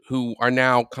people who are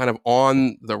now kind of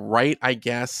on the right, I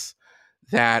guess,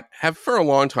 that have for a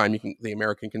long time, the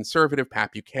American conservative,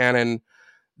 Pat Buchanan,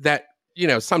 that,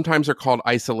 sometimes are called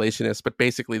isolationists, but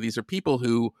basically these are people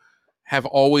who have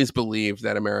always believed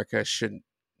that America should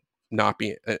not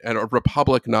be a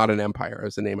republic, not an empire,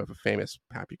 is the name of a famous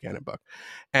Pat Buchanan book.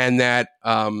 And that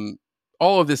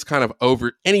all of this kind of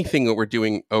anything that we're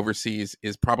doing overseas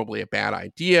is probably a bad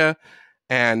idea.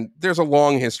 And there's a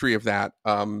long history of that.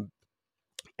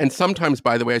 And sometimes,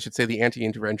 by the way, I should say the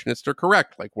anti-interventionists are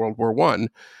correct, like World War I.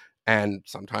 And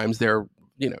sometimes they're,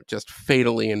 just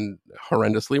fatally and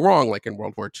horrendously wrong, like in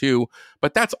World War II.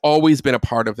 But that's always been a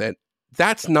part of it.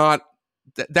 That's,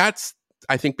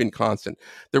 I think, been constant.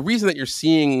 The reason that you're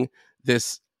seeing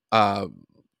this,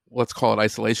 let's call it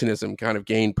isolationism, kind of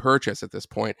gain purchase at this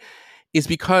point is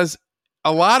because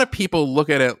a lot of people look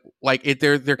at it like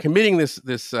they're committing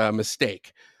this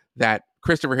mistake that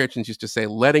Christopher Hitchens used to say,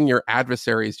 letting your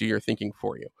adversaries do your thinking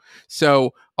for you.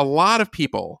 So a lot of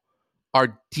people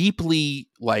are deeply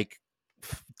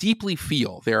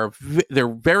feel they're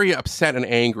very upset and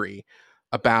angry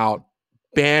about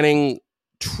banning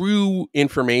true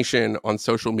information on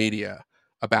social media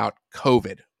about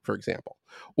COVID, for example,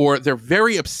 or they're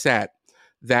very upset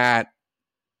that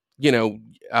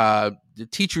the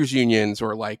teachers unions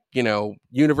or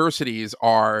universities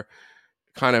are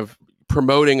kind of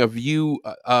promoting a view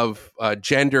of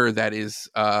gender that is,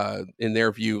 in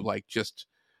their view, like just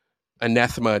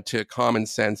anathema to common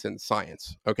sense and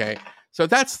science. Okay, so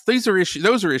those are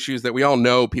issues that we all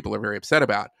know people are very upset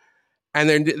about, and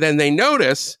then they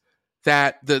notice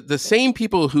that the same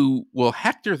people who will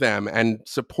hector them and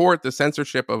support the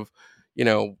censorship of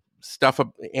stuff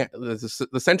of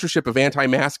the censorship of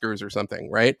anti-maskers or something,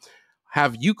 right,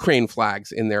 have Ukraine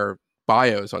flags in their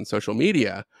bios on social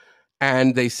media.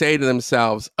 And they say to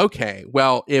themselves, okay,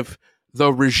 well, if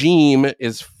the regime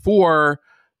is for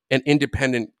an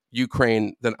independent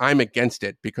Ukraine, then I'm against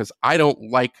it because I don't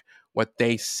like what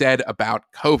they said about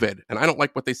COVID, and I don't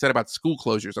like what they said about school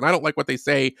closures, and I don't like what they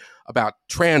say about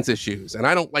trans issues, and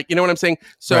I don't like, what I'm saying?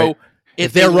 So right.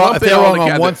 If they're wrong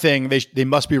on one thing, they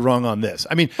must be wrong on this.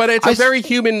 I mean, but it's a very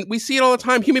human. We see it all the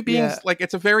time. Human beings,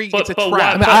 it's a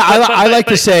trap. I like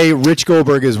to say Rich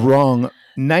Goldberg is wrong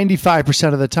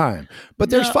 95% of the time, but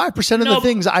there's 5% of the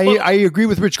things I agree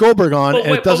with Rich Goldberg on,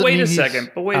 and it doesn't mean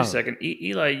Wait a second,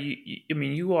 Eli.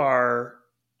 You are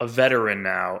a veteran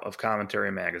now of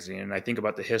Commentary Magazine, and I think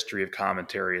about the history of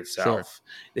commentary itself,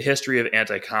 the history of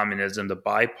anti-communism, the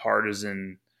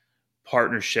bipartisan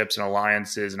partnerships and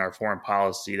alliances in our foreign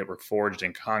policy that were forged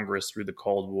in Congress through the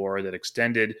Cold War that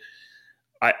extended,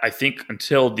 I think,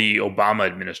 until the Obama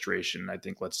administration. I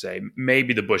think, let's say,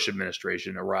 maybe the Bush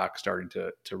administration, Iraq starting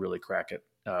to really crack it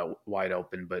wide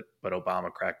open, but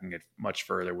Obama cracking it much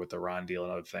further with the Iran deal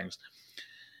and other things.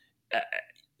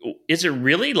 Is it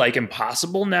really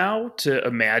impossible now to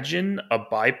imagine a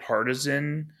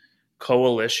bipartisan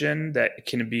coalition that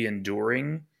can be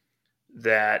enduring,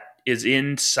 that is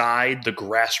inside the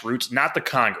grassroots, not the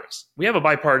Congress? We have a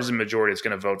bipartisan majority that's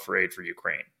going to vote for aid for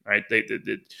Ukraine, right?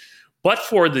 But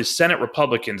for the Senate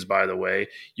Republicans, by the way,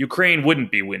 Ukraine wouldn't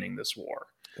be winning this war.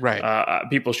 Right.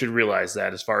 People should realize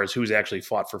that as far as who's actually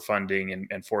fought for funding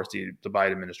and forced the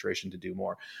Biden administration to do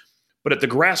more. But at the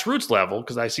grassroots level,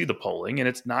 because I see the polling and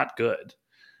it's not good,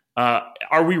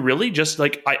 are we really just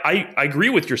I agree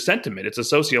with your sentiment. It's a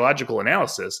sociological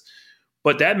analysis.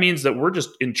 But that means that we're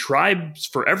just in tribes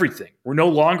for everything. We're no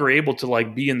longer able to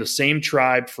be in the same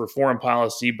tribe for foreign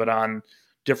policy, but on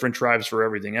different tribes for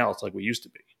everything else like we used to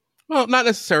be. Well, not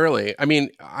necessarily. I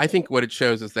mean, I think what it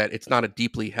shows is that it's not a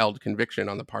deeply held conviction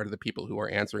on the part of the people who are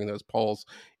answering those polls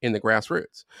in the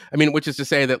grassroots. I mean, which is to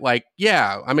say that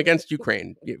I'm against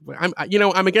Ukraine.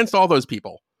 I'm against all those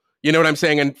people. You know what I'm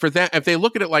saying? And for that, if they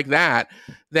look at it like that,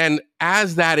 then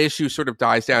as that issue sort of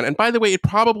dies down, and by the way, it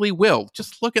probably will.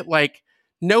 Just look at like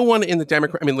no one in the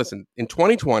Democrat. I mean, listen, in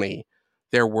 2020,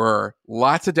 there were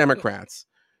lots of Democrats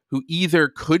who either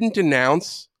couldn't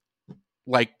denounce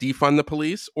like defund the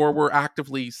police or were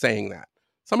actively saying that.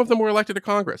 Some of them were elected to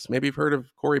Congress. Maybe you've heard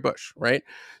of Cori Bush, right?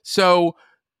 So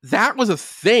that was a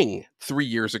thing 3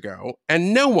 years ago,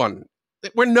 and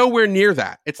we're nowhere near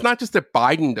that. It's not just that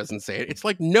Biden doesn't say it. It's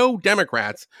like no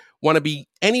Democrats want to be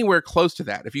anywhere close to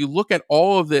that. If you look at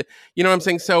all of the, you know what I'm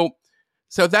saying?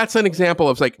 So that's an example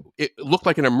of like, it looked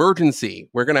like an emergency.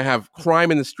 We're going to have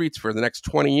crime in the streets for the next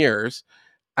 20 years.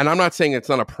 And I'm not saying it's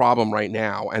not a problem right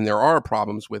now. And there are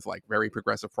problems with like very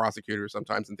progressive prosecutors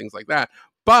sometimes and things like that.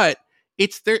 But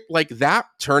it's there, like that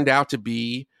turned out to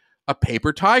be a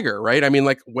paper tiger, right? I mean,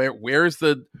 like no,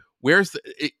 let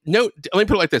me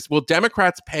put it like this. Will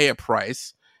Democrats pay a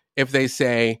price if they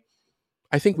say,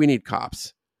 I think we need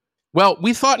cops? Well,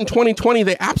 we thought in 2020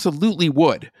 they absolutely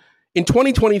would. In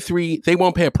 2023, they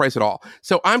won't pay a price at all.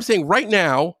 So I'm saying right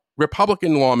now,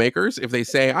 Republican lawmakers, if they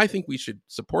say, I think we should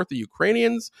support the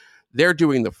Ukrainians, they're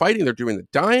doing the fighting, they're doing the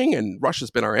dying, and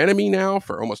Russia's been our enemy now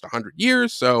for almost 100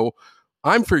 years. So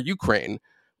I'm for Ukraine.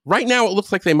 Right now, it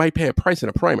looks like they might pay a price in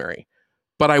a primary.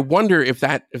 But I wonder if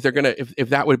that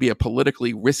would be a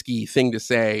politically risky thing to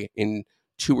say in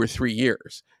 2 or 3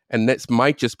 years. And this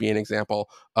might just be an example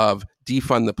of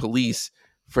defund the police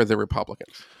for the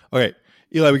Republicans. Okay,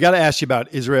 Eli, we got to ask you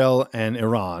about Israel and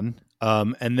Iran,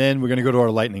 and then we're going to go to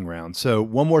our lightning round. So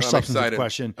one more substantive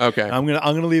question. Okay, I'm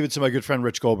gonna leave it to my good friend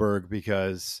Rich Goldberg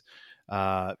because,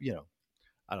 I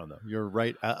don't know. You're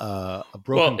right. A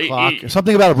broken clock.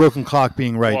 Something about a broken clock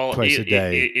being right twice a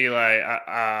day.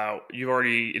 Eli, you've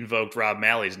already invoked Rob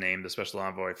Malley's name, the special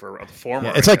envoy for the former.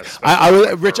 Yeah, it's like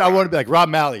Rich. I want to be like Rob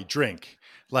Malley. Drink,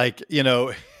 like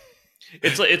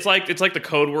It's like the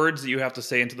code words that you have to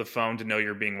say into the phone to know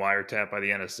you're being wiretapped by the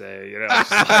NSA. You know,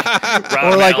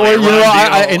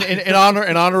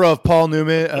 in honor of Paul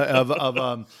Newman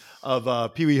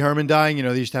of Pee Wee Herman dying.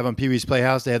 They used to have on Pee Wee's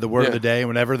Playhouse. They had the word of the day.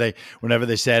 Whenever they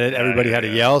said it, everybody had to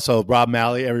yell. So Rob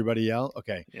Malley, everybody yell.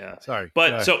 Okay. Yeah. Sorry.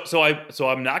 But so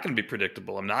I'm not going to be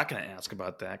predictable. I'm not going to ask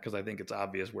about that because I think it's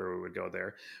obvious where we would go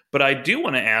there. But I do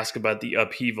want to ask about the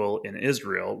upheaval in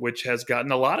Israel, which has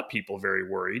gotten a lot of people very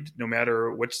worried, no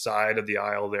matter which side of the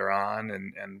aisle they're on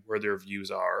and where their views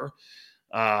are.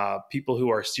 People who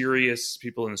are serious,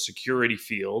 people in the security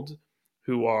field,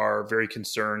 who are very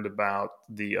concerned about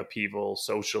the upheaval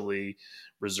socially,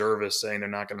 reservists saying they're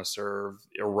not going to serve,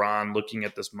 Iran looking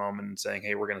at this moment and saying,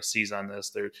 hey, we're going to seize on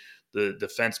this. The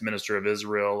defense minister of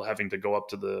Israel having to go up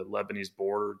to the Lebanese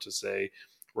border to say,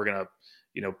 we're going to,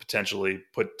 potentially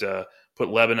put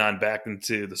Lebanon back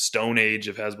into the Stone Age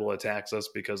if Hezbollah attacks us,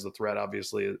 because the threat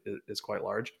obviously is quite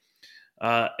large.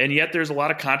 And yet there's a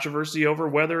lot of controversy over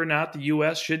whether or not the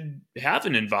U.S. should have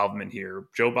an involvement here.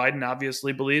 Joe Biden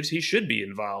obviously believes he should be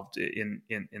involved in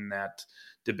that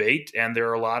debate. And there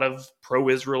are a lot of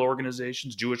pro-Israel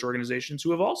organizations, Jewish organizations,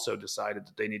 who have also decided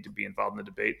that they need to be involved in the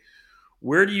debate.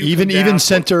 Where do you even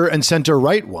center and center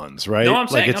right ones, right? No, I'm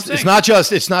saying it's not just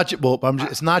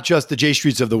the J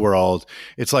Streets of the world.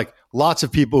 It's like lots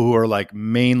of people who are like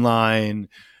mainline,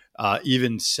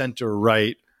 even center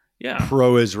right. Yeah,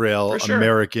 pro-Israel, sure.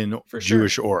 American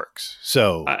Jewish orcs.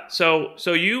 So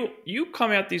you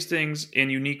come at these things in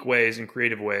unique ways, in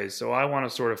creative ways. So I want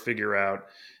to sort of figure out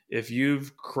if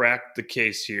you've cracked the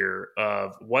case here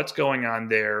of what's going on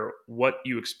there, what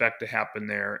you expect to happen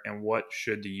there, and what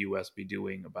should the U.S. be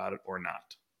doing about it or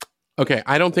not. Okay,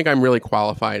 I don't think I'm really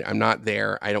qualified. I'm not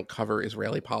there. I don't cover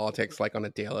Israeli politics like on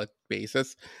a daily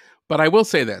basis. But I will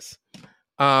say this.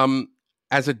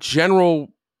 As a general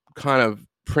kind of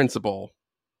principle,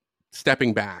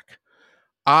 stepping back,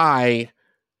 I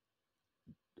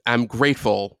am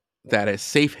grateful that a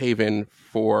safe haven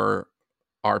for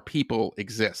our people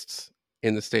exists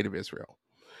in the state of Israel.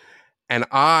 And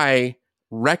I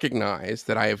recognize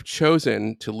that I have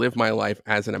chosen to live my life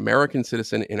as an American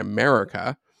citizen in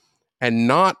America and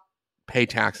not pay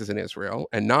taxes in Israel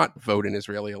and not vote in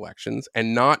Israeli elections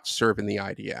and not serve in the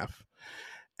IDF.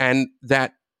 And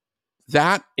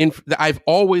I've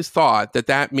always thought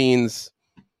that means,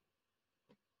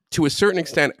 to a certain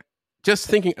extent, just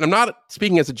thinking, and I'm not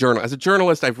speaking as a journalist. As a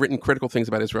journalist, I've written critical things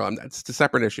about Israel. It's a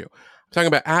separate issue. I'm talking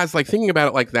about as like thinking about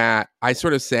it like that. I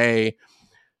sort of say,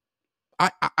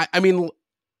 I mean,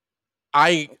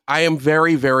 I am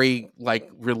very, very like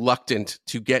reluctant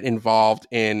to get involved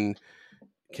in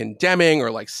condemning or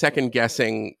like second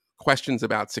guessing questions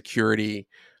about security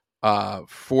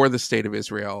for the state of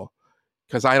Israel,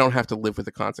 because I don't have to live with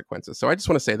the consequences. So I just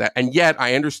want to say that. And yet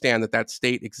I understand that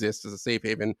state exists as a safe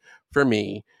haven for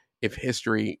me if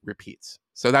history repeats.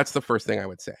 So that's the first thing I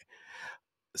would say.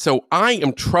 So I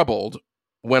am troubled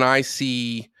when I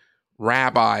see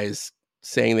rabbis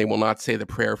saying they will not say the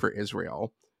prayer for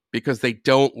Israel because they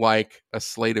don't like a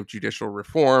slate of judicial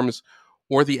reforms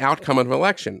or the outcome of an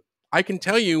election. I can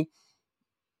tell you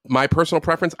my personal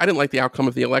preference. I didn't like the outcome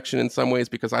of the election in some ways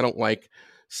because I don't like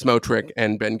Smotrich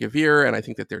and Ben-Gvir, and I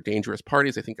think that they're dangerous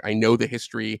parties. I know the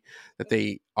history that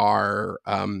they are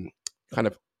kind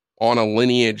of on a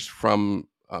lineage from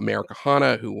Meir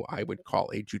Kahane, who I would call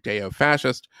a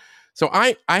Judeo-fascist. So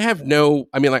I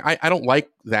don't like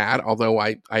that, although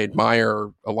I admire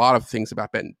a lot of things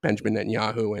about Benjamin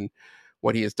Netanyahu and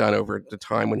what he has done over the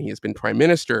time when he has been prime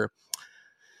minister.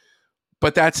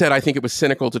 But that said, I think it was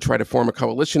cynical to try to form a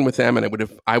coalition with them, and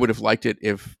I would have liked it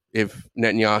if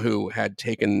Netanyahu had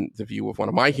taken the view of one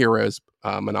of my heroes,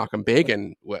 Menachem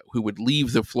Begin, who would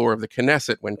leave the floor of the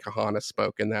Knesset when Kahane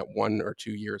spoke in that 1 or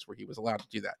 2 years where he was allowed to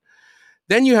do that.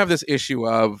 Then you have this issue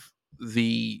of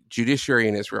the judiciary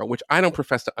in Israel, which I don't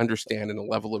profess to understand in a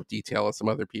level of detail as some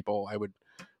other people. I would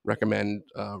recommend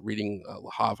reading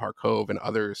Lahav Harkov and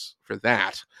others for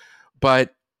that.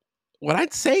 But what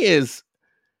I'd say is,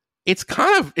 it's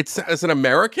as an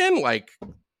American,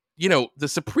 the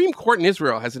Supreme Court in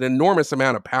Israel has an enormous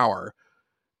amount of power,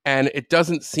 and it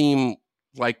doesn't seem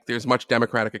like there's much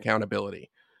democratic accountability.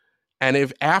 And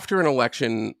if after an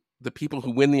election, the people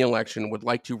who win the election would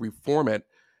like to reform it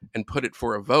and put it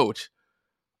for a vote,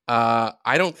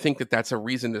 I don't think that that's a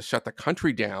reason to shut the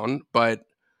country down. But,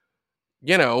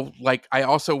 I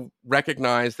also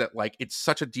recognize that, it's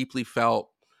such a deeply felt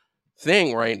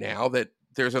thing right now that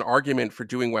there's an argument for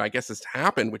doing what I guess has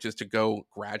happened, which is to go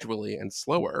gradually and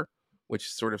slower, which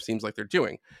sort of seems like they're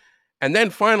doing. And then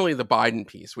finally, the Biden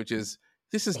piece, which is,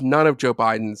 this is none of Joe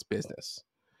Biden's business.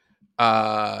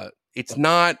 It's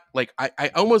not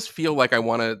I almost feel like I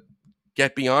want to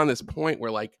get beyond this point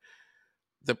where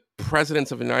the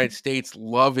presidents of the United States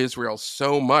love Israel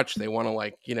so much. They want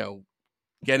to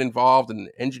get involved and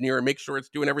engineer and make sure it's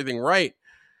doing everything right.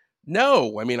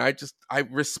 No, I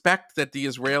respect that the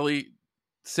Israeli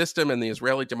system and the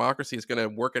Israeli democracy is going to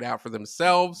work it out for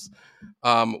themselves.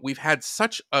 We've had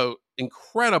such an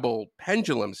incredible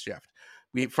pendulum shift.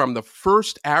 From the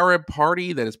first Arab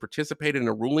party that has participated in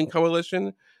a ruling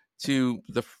coalition to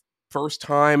the first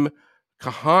time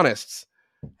Kahanists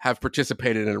have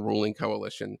participated in a ruling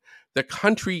coalition. The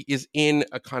country is in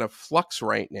a kind of flux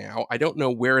right now. I don't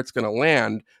know where it's going to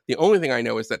land. The only thing I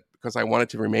know is that because I want it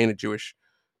to remain a Jewish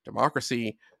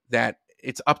democracy, that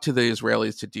it's up to the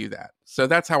Israelis to do that. So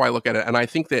that's how I look at it. And I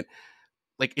think that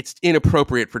it's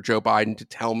inappropriate for Joe Biden to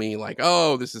tell me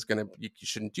oh, this is you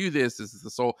shouldn't do this. This is the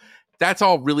soul. That's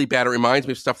all really bad. It reminds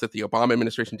me of stuff that the Obama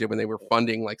administration did when they were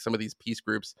funding some of these peace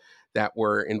groups that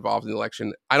were involved in the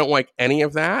election. I don't like any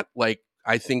of that.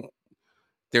 I think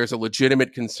there's a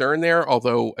legitimate concern there.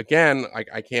 Although again,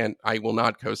 I will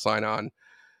not co-sign on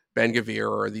Ben-Gvir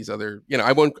or these other,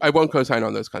 I won't co-sign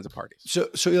on those kinds of parties.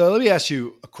 So let me ask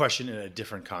you a question in a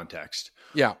different context.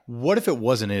 Yeah. What if it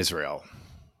wasn't Israel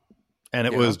and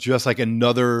it was just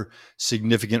another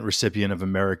significant recipient of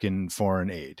American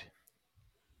foreign aid?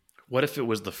 What if it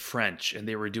was the French and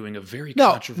they were doing a very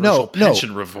controversial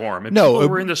pension reform and people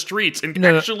were in the streets and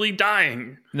actually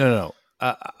dying? No.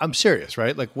 I'm serious,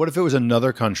 right? What if it was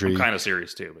another country? I'm kind of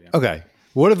serious too. But yeah. Okay.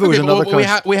 What if it was another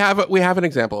country? We have an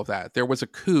example of that. There was a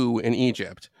coup in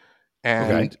Egypt,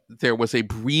 and there was a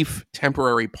brief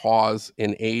temporary pause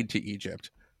in aid to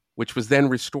Egypt, which was then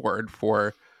restored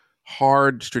for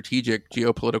hard strategic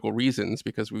geopolitical reasons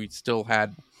because we still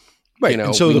had,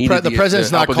 and so the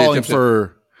president's not calling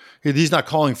for. He's not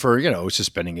calling for,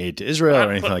 suspending aid to Israel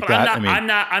or anything like that.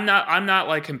 I'm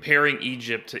not comparing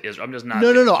Egypt to Israel. I'm just not.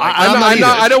 No.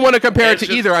 I don't want to compare it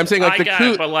to either. I'm saying the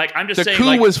coup. But I'm just saying the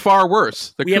coup was far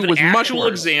worse. The coup was much worse. We have an actual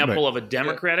example of a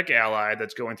Democratic ally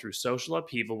that's going through social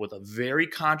upheaval with a very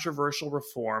controversial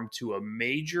reform to a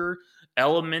major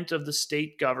element of the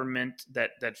state government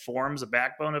that forms a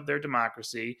backbone of their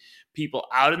democracy. People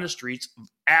out in the streets,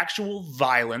 actual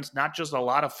violence, not just a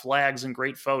lot of flags and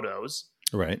great photos.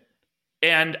 Right.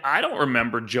 And I don't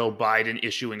remember Joe Biden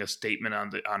issuing a statement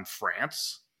on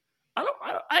France.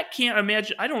 I can't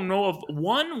imagine. I don't know of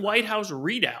one White House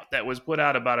readout that was put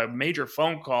out about a major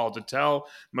phone call to tell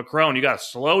Macron, you got to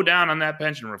slow down on that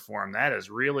pension reform. That is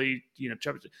really,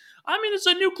 it's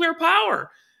a nuclear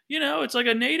power. It's like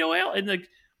a NATO and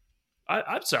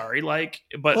I'm sorry,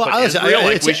 but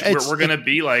Israel, we're going to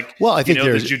be I think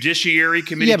the Judiciary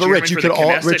Committee chairman for the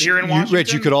Knesset here in Washington.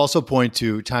 Rich, you could also point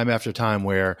to time after time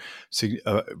where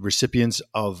recipients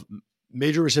of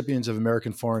major recipients of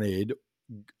American foreign aid,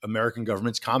 American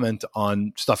governments comment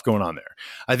on stuff going on there.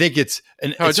 I think it's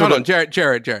hold on,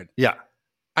 Jarrod. Yeah.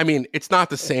 I mean, it's not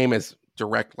the same as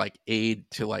direct like aid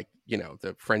to like,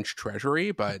 the French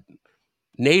treasury, but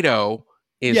NATO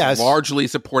is largely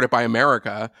supported by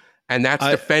America. And that's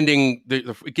defending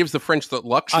it gives the French the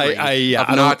luxury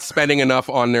of not spending enough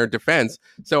on their defense.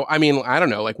 So, I mean, I don't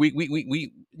know, like we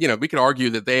could argue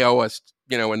that they owe us,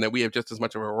 and that we have just as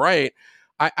much of a right.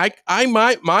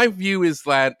 My view is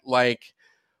that like,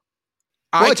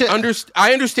 I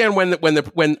understand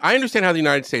when I understand how the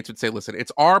United States would say, listen,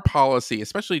 it's our policy,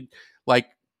 especially like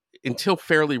until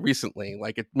fairly recently,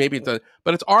 like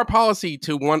but it's our policy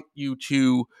to want you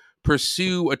to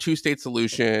pursue a two-state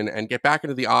solution and get back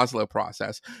into the Oslo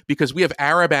process because we have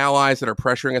Arab allies that are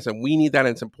pressuring us and we need that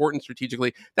and it's important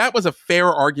strategically. That was a fair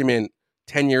argument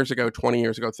 10 years ago, 20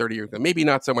 years ago, 30 years ago, maybe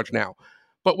not so much now.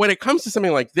 But when it comes to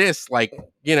something like this, like,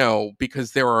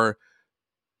 because there are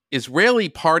Israeli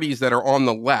parties that are on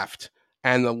the left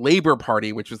and the Labor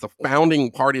Party, which is the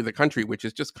founding party of the country, which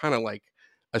is just kind of like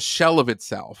a shell of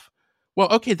itself. Well,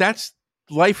 okay, that's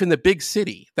life in the big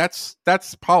city. That's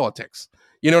politics.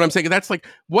 You know what I'm saying? That's like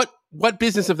what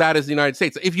business of that is the United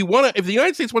States? If the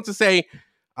United States wants to say,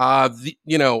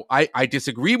 I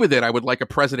disagree with it, I would like a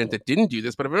president that didn't do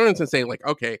this. But if everyone's going to say like,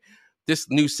 okay, this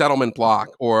new settlement block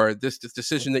or this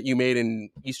decision that you made in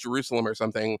East Jerusalem or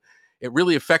something, it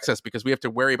really affects us because we have to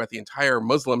worry about the entire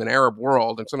Muslim and Arab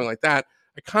world and something like that.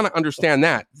 I kind of understand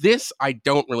that. This, I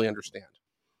don't really understand.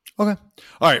 Okay.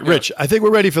 All right, Rich, I think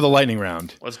we're ready for the lightning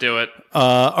round. Let's do it.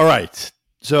 All right.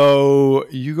 So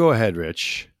you go ahead,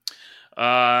 Rich.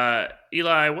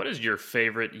 Eli, what is your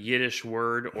favorite Yiddish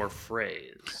word or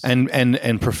phrase?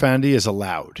 And profanity is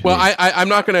allowed. Well, I'm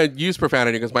not going to use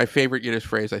profanity because my favorite Yiddish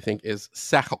phrase, I think, is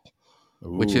sechel,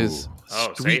 which is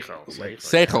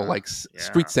sechel, like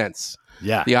street sense.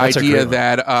 Yeah, the idea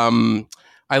that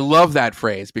I love that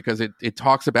phrase because it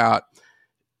talks about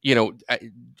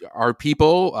our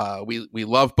people. We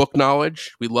love book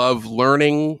knowledge. We love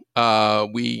learning.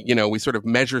 We sort of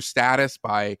measure status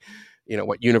by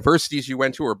what universities you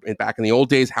went to, or back in the old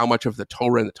days, how much of the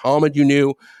Torah and the Talmud you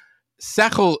knew.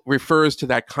 Sechel refers to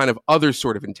that kind of other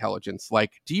sort of intelligence.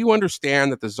 Like, do you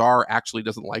understand that the Tsar actually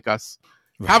doesn't like us?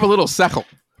 Right. Have a little sechel.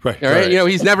 Right. All right.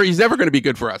 He's never going to be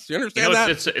good for us. You understand that?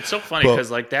 It's so funny because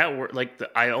like that word,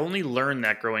 I only learned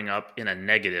that growing up in a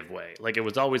negative way. Like it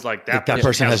was always like that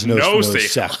person has no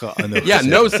sechel. Yeah,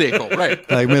 no sechel. Right.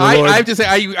 Like, I have to say,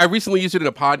 I recently used it in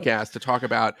a podcast to talk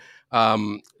about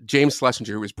James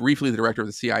Schlesinger, who was briefly the director of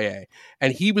the CIA.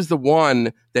 And he was the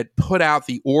one that put out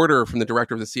the order from the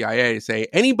director of the CIA to say,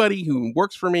 anybody who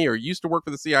works for me or used to work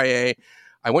for the CIA,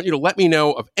 I want you to let me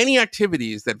know of any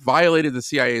activities that violated the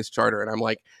CIA's charter. And I'm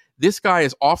like, this guy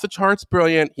is off the charts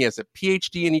brilliant. He has a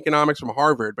PhD in economics from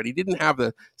Harvard, but he didn't have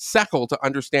the sechel to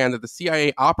understand that the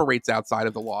CIA operates outside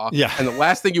of the law. Yeah. And the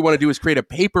last thing you want to do is create a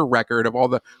paper record of all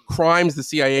the crimes the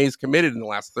CIA has committed in the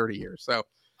last 30 years. So,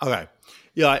 okay.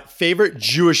 Yeah. Favorite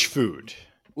Jewish food?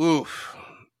 Oof.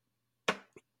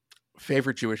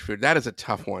 Favorite Jewish food? That is a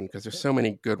tough one because there's so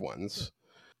many good ones.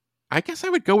 I guess I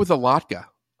would go with a latke.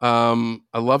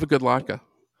 I love a good latke.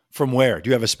 From where? Do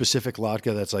you have a specific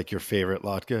latke that's like your favorite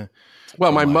latke?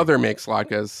 Well, my mother makes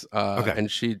latkes, and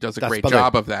she does a great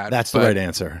job of that. That's the right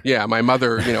answer. Yeah, my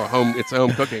mother, it's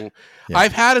home cooking. Yeah.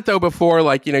 I've had it though before.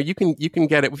 Like, you can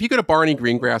get it if you go to Barney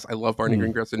Greengrass. I love Barney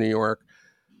Greengrass in New York.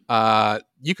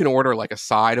 You can order like a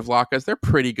side of latkes. They're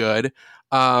pretty good.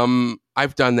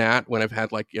 I've done that when I've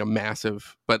had like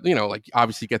massive, but like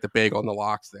obviously get the bagel and the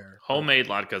lox there. Homemade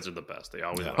latkes are the best. They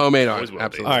always homemade always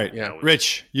absolutely. All right, yeah.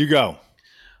 Rich, you go.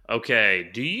 Okay.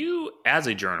 Do you, as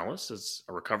a journalist, as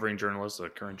a recovering journalist, a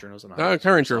current journalist?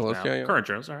 Current journalist, yeah. Current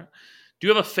journalist, all right. Do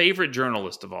you have a favorite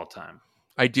journalist of all time?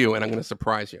 I do, and I'm going to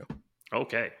surprise you.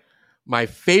 Okay. My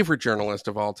favorite journalist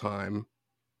of all time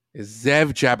is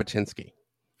Zev Jabotinsky.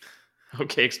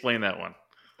 Okay, explain that one.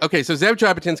 Okay, so Zev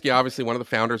Jabotinsky, obviously one of the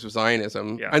founders of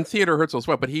Zionism, and Theodor Herzl as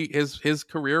well, but his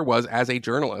career was as a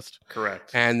journalist.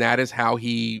 Correct. And that is how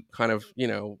he kind of,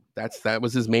 that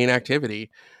was his main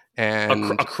activity.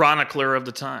 And a chronicler of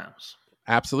the times.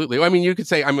 Absolutely. Well, I mean, you could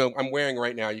say I'm wearing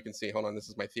right now. You can see. Hold on, this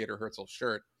is my Theodor Herzl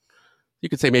shirt. You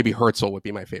could say maybe Herzl would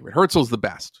be my favorite. Herzl's the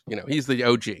best. He's the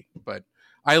OG. But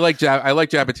I like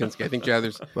Jabotinsky. I think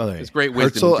there's great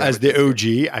wisdom. Herzl as the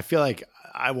OG. I feel like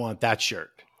I want that shirt.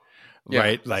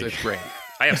 Right? Like it's great.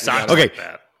 I have socks like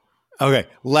that. Okay.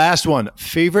 Last one.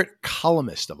 Favorite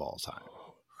columnist of all time.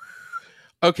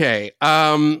 Okay.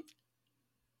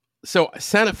 So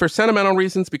for sentimental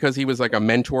reasons, because he was like a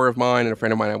mentor of mine and a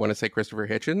friend of mine, I want to say Christopher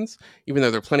Hitchens, even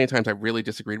though there are plenty of times I really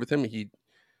disagreed with him. He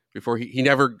before he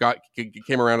never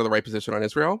came around to the right position on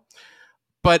Israel.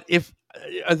 But if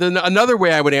another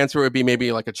way I would answer it would be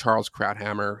maybe like a Charles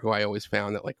Krauthammer, who I always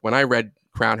found that like when I read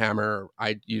Krauthammer,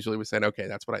 I usually would say, okay,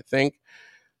 that's what I think.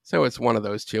 So it's one of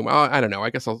those two. Well, I don't know. I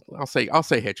guess I'll say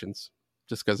Hitchens,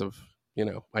 just because of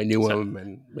I knew him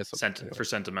and miss him for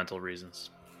sentimental reasons.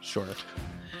 Sure.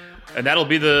 And that'll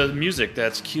be the music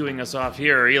that's cueing us off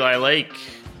here. Eli Lake,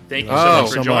 thank you so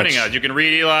much for joining us. You can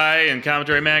read Eli in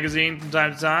Commentary Magazine from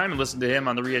time to time and listen to him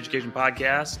on the Re-Education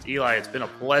Podcast. Eli, it's been a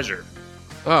pleasure.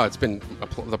 Oh, it's been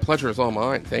the pleasure is all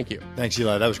mine. Thank you. Thanks,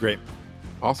 Eli. That was great.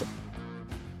 Awesome.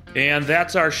 And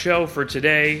that's our show for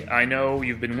today. I know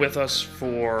you've been with us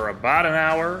for about an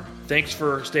hour. Thanks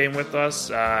for staying with us.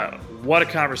 What a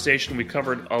conversation. We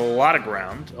covered a lot of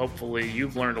ground. Hopefully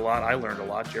you've learned a lot. I learned a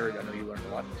lot. Jarrod, I know you learned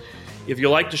a lot. If you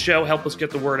like the show, help us get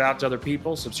the word out to other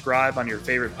people. Subscribe on your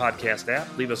favorite podcast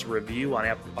app. Leave us a review on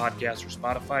Apple Podcasts or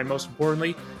Spotify. And most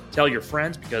importantly, tell your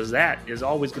friends, because that is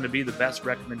always going to be the best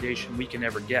recommendation we can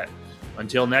ever get.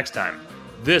 Until next time,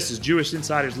 this is Jewish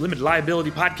Insider's Limited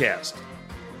Liability Podcast.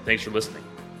 Thanks for listening.